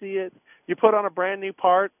 I see it. You put on a brand new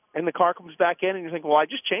part and the car comes back in and you think, well, I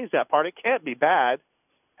just changed that part. It can't be bad.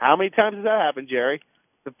 How many times has that happened, Jerry?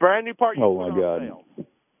 The brand new part you put on sale.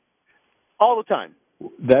 All the time.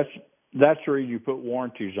 That's where you put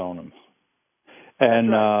warranties on them.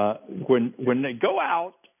 And right. When they go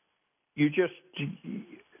out,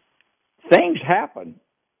 things happen.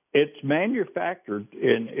 It's manufactured,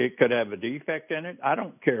 and it could have a defect in it. I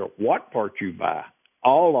don't care what part you buy.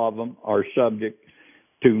 All of them are subject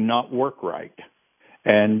to not work right.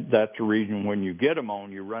 And that's the reason when you get them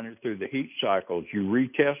on, you run it through the heat cycles. You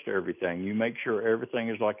retest everything. You make sure everything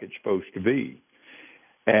is like it's supposed to be.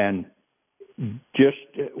 And just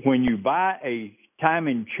when you buy a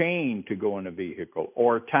timing chain to go in a vehicle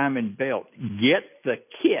or a timing belt, get the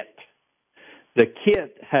kit. The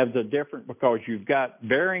kit has a different because you've got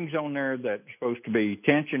bearings on there that's supposed to be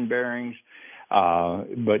tension bearings,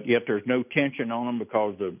 but yet there's no tension on them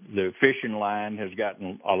because the fishing line has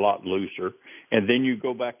gotten a lot looser. And then you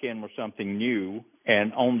go back in with something new,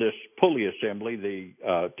 and on this pulley assembly,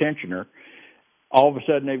 the tensioner, all of a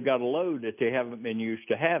sudden they've got a load that they haven't been used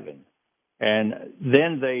to having. And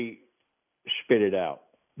then they spit it out.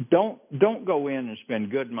 Don't go in and spend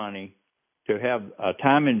good money to have a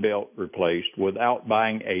timing belt replaced without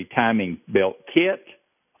buying a timing belt kit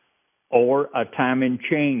or a timing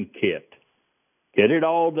chain kit. Get it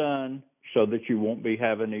all done so that you won't be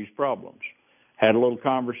having these problems. Had a little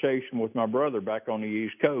conversation with my brother back on the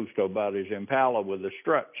East Coast about his Impala with the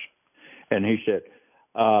struts. And he said,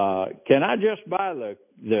 can I just buy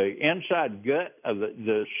the inside gut of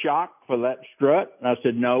the shock for that strut? And I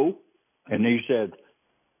said, no. And he said,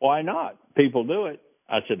 Why not? People do it.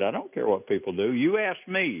 I said, I don't care what people do. You ask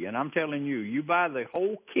me, and I'm telling you, you buy the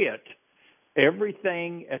whole kit,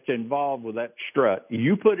 everything that's involved with that strut.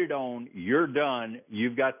 You put it on, you're done.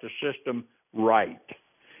 You've got the system right.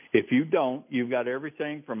 If you don't, you've got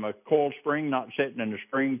everything from a coil spring not sitting in the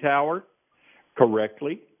spring tower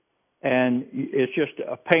correctly, and it's just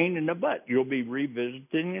a pain in the butt. You'll be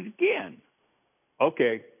revisiting it again.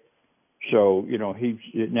 Okay. So,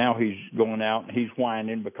 he's going out and he's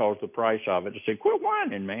whining because of the price of it. I said, quit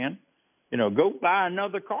whining, man. Go buy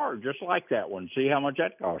another car just like that one. See how much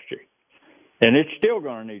that costs you. And it's still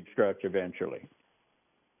going to need struts eventually.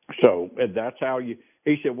 So that's how he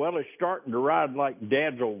said, well, it's starting to ride like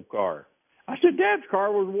Dad's old car. I said, Dad's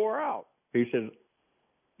car was wore out. He said,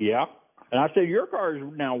 yeah. And I said, your car is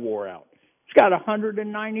now wore out. It's got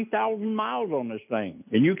 190,000 miles on this thing.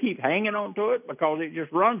 And you keep hanging on to it because it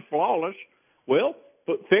just runs flawless. Well,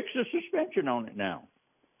 fix the suspension on it now.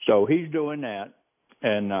 So he's doing that.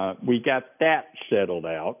 And we got that settled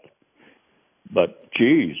out. But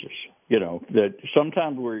Jesus, that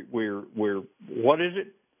sometimes we're what is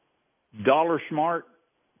it? Dollar smart,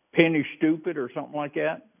 penny stupid, or something like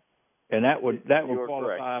that. And that would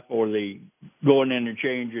qualify correct. for the going in and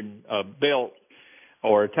changing a belt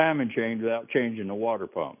or a timing chain without changing the water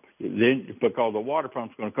pump. Then, because the water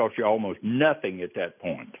pump's going to cost you almost nothing at that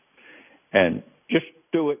point. And just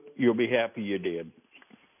do it. You'll be happy you did.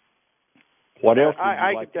 What else would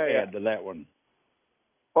you like to add to that one?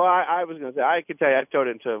 Well, I was going to say, I could tell you, I've towed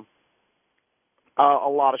into a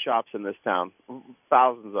lot of shops in this town,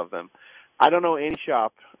 thousands of them. I don't know any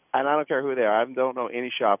shop, and I don't care who they are, I don't know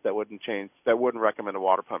any shop that wouldn't recommend a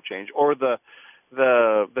water pump change or the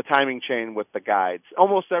timing chain with the guides.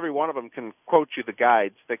 Almost every one of them can quote you the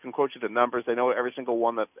guides. They can quote you the numbers. They know every single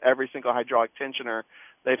hydraulic tensioner.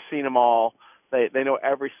 They've seen them all. They know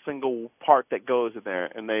every single part that goes in there,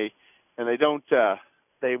 and they won't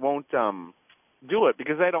do it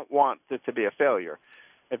because they don't want it to be a failure.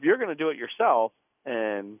 If you're going to do it yourself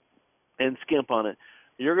and skimp on it,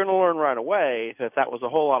 you're going to learn right away that was a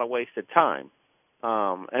whole lot of wasted time.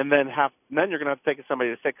 And then you're going to have to take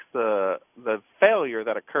somebody to fix the failure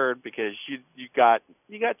that occurred because you got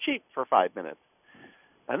cheap for 5 minutes.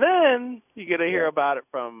 And then you get to hear about it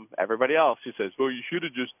from everybody else who says, well, you should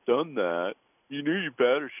have just done that. You knew you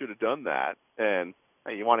better should have done that. And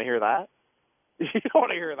hey, you want to hear that? You don't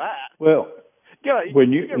want to hear that. Well,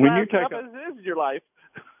 when you take this is your life.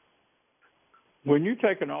 When you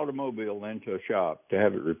take an automobile into a shop to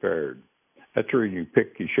have it repaired, that's where you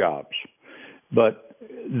pick your shops. But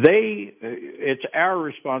it's our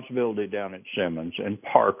responsibility down at Simmons and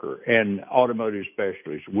Parker and automotive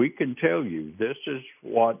specialists. We can tell you this is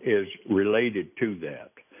what is related to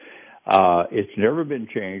that. It's never been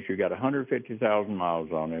changed. You got 150,000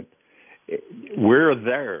 miles on it. We're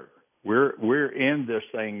there. We're in this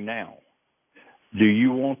thing now. Do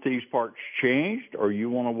you want these parts changed, or you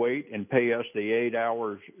want to wait and pay us the 8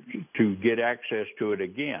 hours to get access to it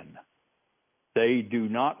again? They do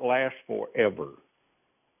not last forever.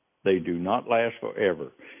 They do not last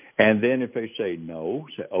forever. And then if they say no,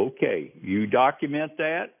 say, okay, you document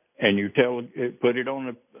that and you put it on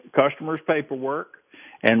the customer's paperwork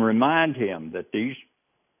and remind him that these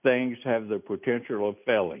things have the potential of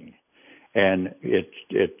failing. And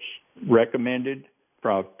it's recommended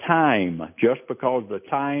from time, just because the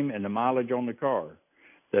time and the mileage on the car,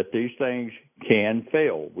 that these things can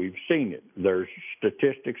fail. We've seen it. There's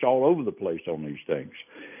statistics all over the place on these things.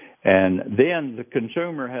 And then the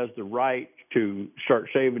consumer has the right to start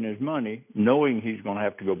saving his money, knowing he's going to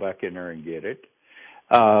have to go back in there and get it.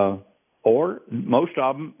 Or most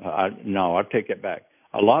of them, I take it back.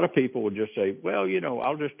 A lot of people will just say, well,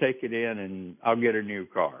 I'll just take it in and I'll get a new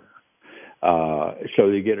car. So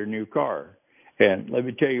they get a new car. And let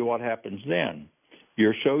me tell you what happens then.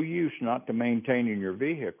 You're so used not to maintaining your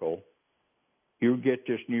vehicle, you get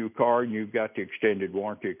this new car and you've got the extended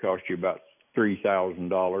warranty. It costs you about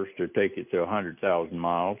 $3,000 to take it to 100,000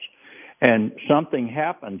 miles. And something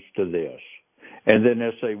happens to this. And then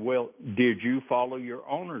they say, well, did you follow your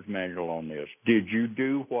owner's manual on this? Did you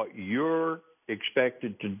do what you're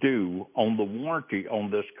expected to do on the warranty on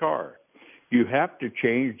this car? You have to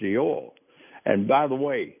change the oil. And by the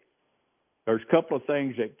way, there's a couple of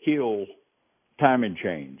things that kill timing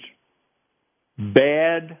chains.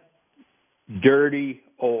 Bad, dirty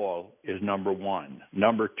oil is number one.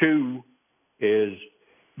 Number two is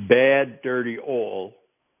bad, dirty oil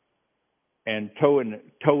and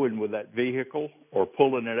towing with that vehicle or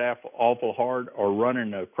pulling it awful hard or running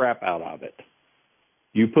the crap out of it.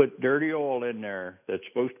 You put dirty oil in there that's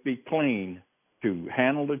supposed to be clean to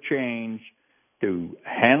handle the chains, to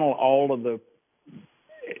handle all of the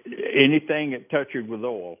anything that touches with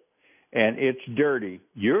oil and it's dirty,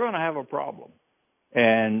 you're going to have a problem.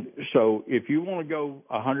 And so if you want to go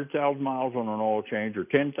 100,000 miles on an oil change or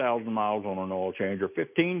 10,000 miles on an oil change or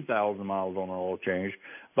 15,000 miles on an oil change,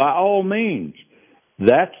 by all means.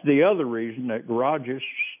 That's the other reason that garages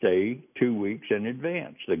stay 2 weeks in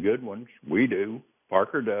advance. The good ones, we do.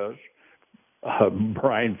 Parker does.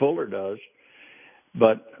 Brian Fuller does.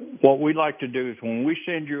 But what we like to do is when we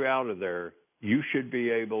send you out of there, you should be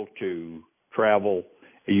able to travel.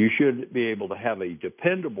 You should be able to have a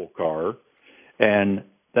dependable car. And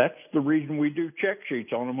that's the reason we do check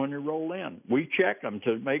sheets on them when they roll in. We check them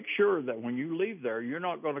to make sure that when you leave there, you're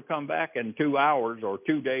not going to come back in 2 hours or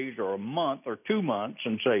 2 days or a month or 2 months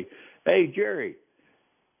and say, hey, Jerry,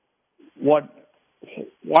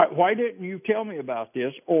 why didn't you tell me about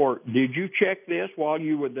this? Or did you check this while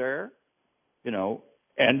you were there? You know,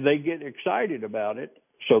 and they get excited about it.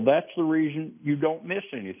 So that's the reason you don't miss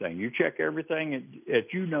anything. You check everything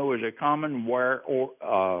that you know is a common wear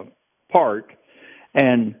or part.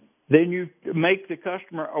 And then you make the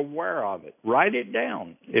customer aware of it. Write it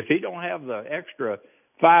down. If he don't have the extra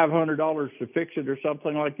 $500 to fix it or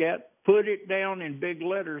something like that, put it down in big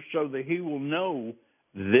letters so that he will know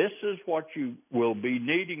this is what you will be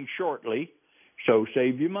needing shortly, so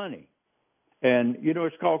save you money. And, you know,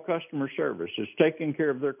 it's called customer service. It's taking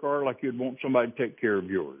care of their car like you'd want somebody to take care of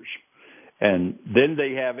yours. And then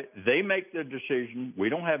they have it. They make the decision. We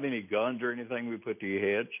don't have any guns or anything we put to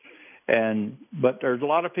your heads. But there's a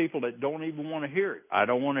lot of people that don't even want to hear it. I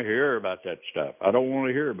don't want to hear about that stuff. I don't want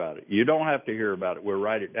to hear about it. You don't have to hear about it. We'll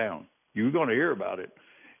write it down. You're going to hear about it.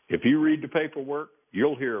 If you read the paperwork,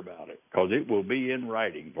 you'll hear about it because it will be in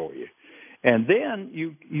writing for you. And then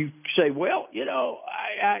you say, well,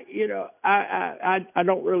 I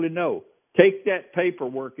don't really know. Take that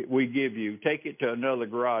paperwork that we give you, take it to another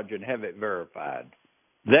garage and have it verified.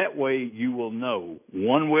 That way you will know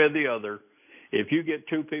one way or the other. If you get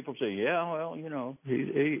two people saying, yeah, well, you know,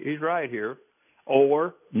 he's right here,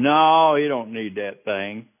 or no, you don't need that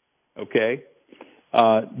thing. Okay,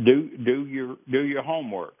 do your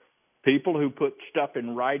homework. People who put stuff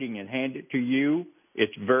in writing and hand it to you,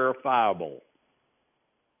 it's verifiable.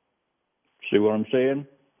 See what I'm saying?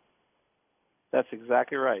 That's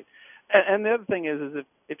exactly right. And the other thing is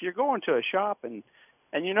if you're going to a shop and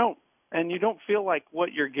you don't feel like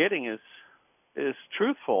what you're getting is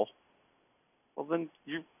truthful, well, then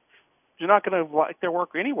you're not going to like their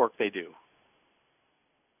work or any work they do,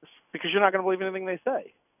 because you're not going to believe anything they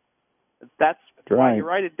say. That's why you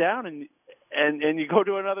write it down and you go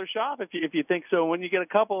to another shop if you think so. When you get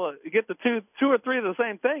the two or three of the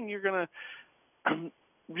same thing, you're gonna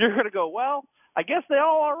go, well, I guess they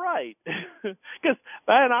all are right. Because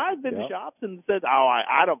I've been to shops and said, oh,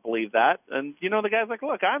 I don't believe that, and the guy's like,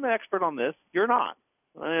 look, I'm an expert on this. You're not.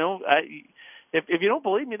 If you don't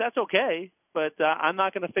believe me, that's okay. But I'm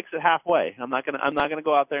not going to fix it halfway. I'm not going to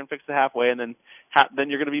go out there and fix it halfway, and then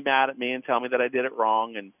you're going to be mad at me and tell me that I did it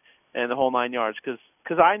wrong and the whole 9 yards.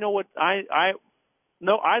 Because I know what I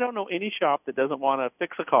don't know any shop that doesn't want to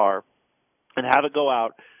fix a car and have it go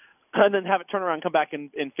out and then have it turn around and come back in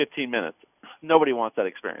 15 minutes. Nobody wants that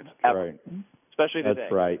experience ever, right. Especially today.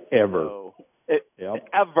 That's right. Ever. So,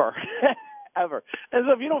 ever, ever. And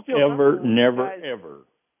so if you don't feel ever, never, guys, ever,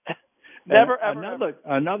 never, ever.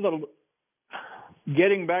 Another.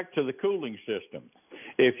 Getting back to the cooling system,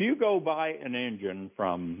 if you go buy an engine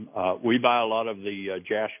from, we buy a lot of the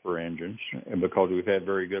Jasper engines, and because we've had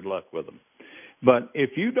very good luck with them. But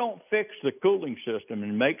if you don't fix the cooling system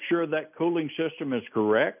and make sure that cooling system is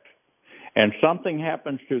correct, and something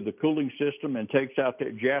happens to the cooling system and takes out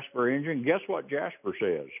that Jasper engine, guess what Jasper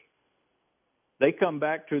says? They come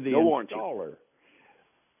back to the installer.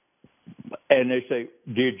 And they say,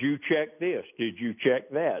 did you check this? Did you check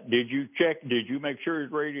that? Did you make sure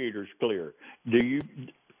his radiator's clear?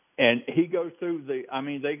 And he goes through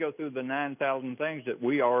they go through the 9,000 things that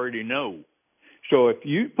we already know. So if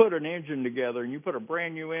you put an engine together and you put a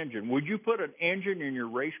brand new engine, would you put an engine in your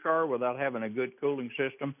race car without having a good cooling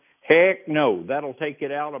system? Heck no. That'll take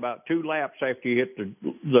it out about 2 laps after you hit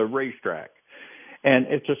the racetrack. And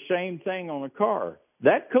it's the same thing on a car.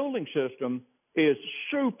 That cooling system is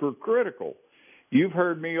super critical. You've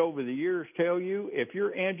heard me over the years tell you, if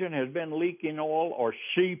your engine has been leaking oil or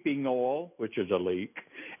seeping oil, which is a leak,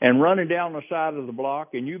 and running down the side of the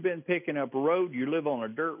block, and you've been picking up road, you live on a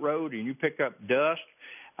dirt road, and you pick up dust,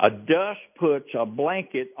 a dust puts a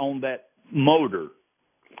blanket on that motor.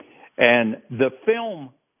 And the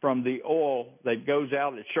film from the oil that goes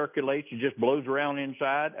out, it circulates, it just blows around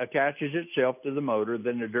inside, attaches itself to the motor,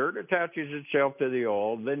 then the dirt attaches itself to the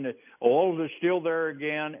oil, then the oil is still there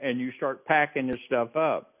again, and you start packing this stuff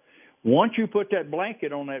up. Once you put that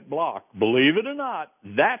blanket on that block, believe it or not,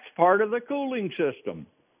 that's part of the cooling system.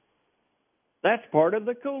 That's part of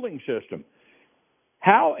the cooling system.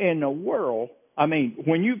 How in the world, I mean,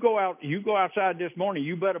 when you go outside this morning,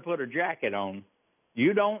 you better put a jacket on.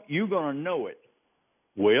 You don't, you're going to know it.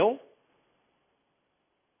 Well,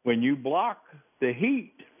 when you block the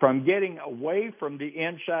heat from getting away from the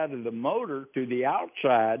inside of the motor to the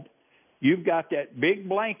outside, you've got that big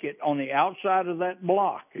blanket on the outside of that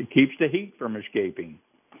block. It keeps the heat from escaping.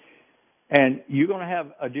 And you're going to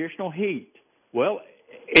have additional heat. Well,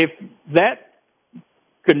 if that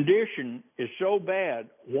condition is so bad,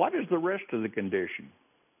 what is the rest of the condition?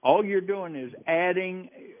 All you're doing is adding,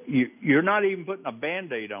 you're not even putting a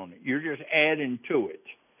Band-Aid on it. You're just adding to it.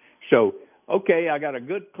 So, okay, I got a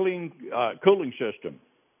good clean cooling system.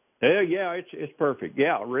 Yeah, it's perfect.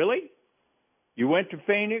 Yeah, really? You went to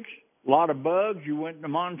Phoenix, a lot of bugs. You went in the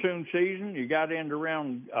monsoon season. You got into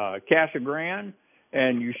around Casa Grande,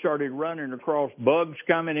 and you started running across bugs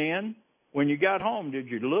coming in. When you got home, did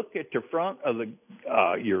you look at the front of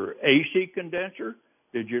your AC condenser?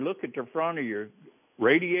 Did you look at the front of your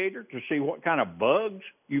radiator to see what kind of bugs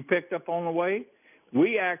you picked up on the way?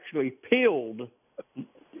 We actually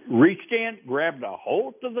reached in, grabbed a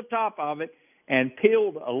hold to the top of it, and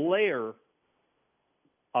peeled a layer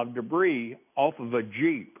of debris off of a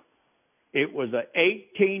Jeep. It was an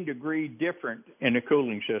 18-degree difference in the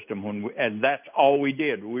cooling system, and that's all we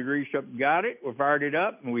did. We reached up and got it, we fired it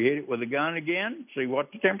up, and we hit it with a gun again, see what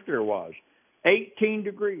the temperature was. 18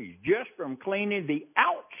 degrees, just from cleaning the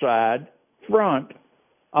outside front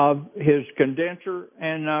of his condenser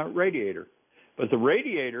and radiator. But the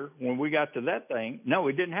radiator, when we got to that thing, no,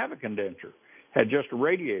 it didn't have a condenser. It had just a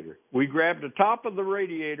radiator. We grabbed the top of the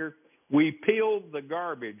radiator, we peeled the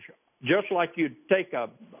garbage, just like you'd take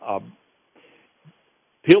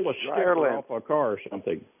peel a sticker off a car or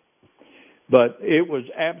something. But it was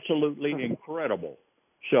absolutely incredible.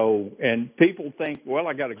 So, and people think, well,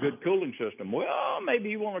 I got a good cooling system. Well, maybe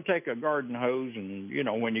you want to take a garden hose and,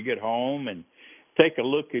 when you get home and take a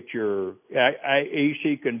look at your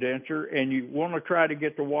AC condenser, and you want to try to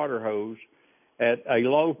get the water hose at a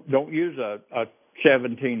low, don't use a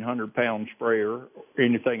 1,700-pound sprayer or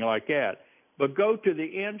anything like that, but go to the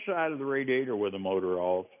inside of the radiator with the motor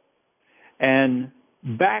off and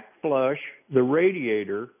back flush the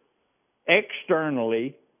radiator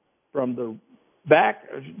externally from the back,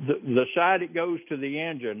 the side it goes to the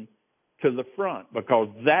engine, to the front, because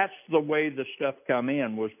that's the way the stuff come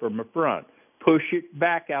in, was from the front. Push it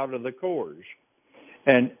back out of the cores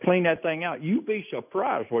and clean that thing out. You'd be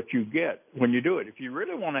surprised what you get when you do it. If you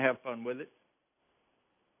really want to have fun with it,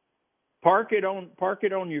 park it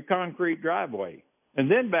on your concrete driveway and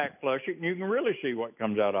then back flush it, and you can really see what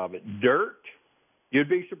comes out of it. Dirt. You'd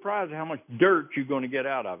be surprised at how much dirt you're going to get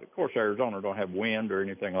out of it. Of course, Arizona don't have wind or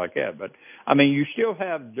anything like that, but, I mean, you still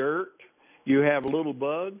have dirt. You have little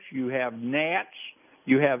bugs. You have gnats.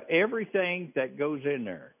 You have everything that goes in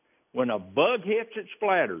there. When a bug hits, it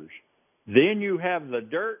splatters. Then you have the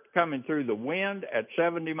dirt coming through the wind at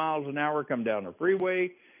 70 miles an hour, come down the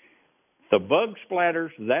freeway. The bug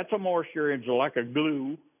splatters. That's a moisture. It's like a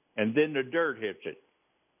glue, and then the dirt hits it.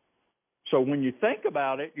 So when you think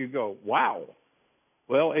about it, you go, wow.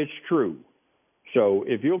 Well, it's true. So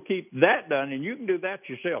if you'll keep that done, and you can do that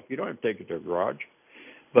yourself. You don't have to take it to the garage.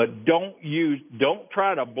 But don't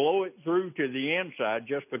try to blow it through to the inside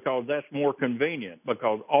just because that's more convenient,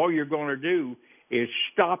 because all you're going to do is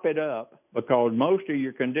stop it up, because most of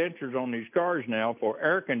your condensers on these cars now for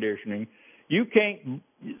air conditioning, you can't,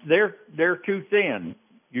 they're too thin.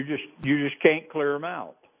 You just can't clear them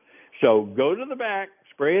out. So go to the back,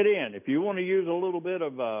 spray it in. If you want to use a little bit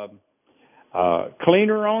of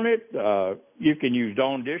cleaner on it, you can use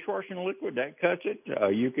Dawn dishwashing liquid. That cuts it.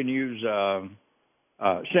 You can use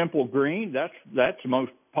Simple Green. That's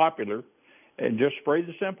most popular. And just spray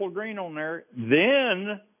the Simple Green on there.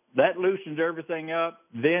 Then that loosens everything up.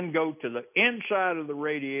 Then go to the inside of the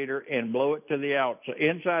radiator and blow it to the outside,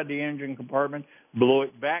 inside the engine compartment. Blow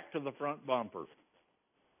it back to the front bumper.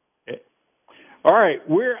 All right,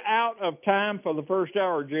 we're out of time for the first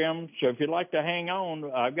hour, Jim. So if you'd like to hang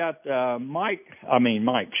on, I've got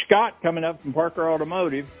Scott coming up from Parker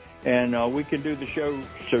Automotive, and we can do the show.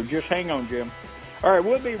 So just hang on, Jim. All right,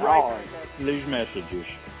 we'll be right back after these messages.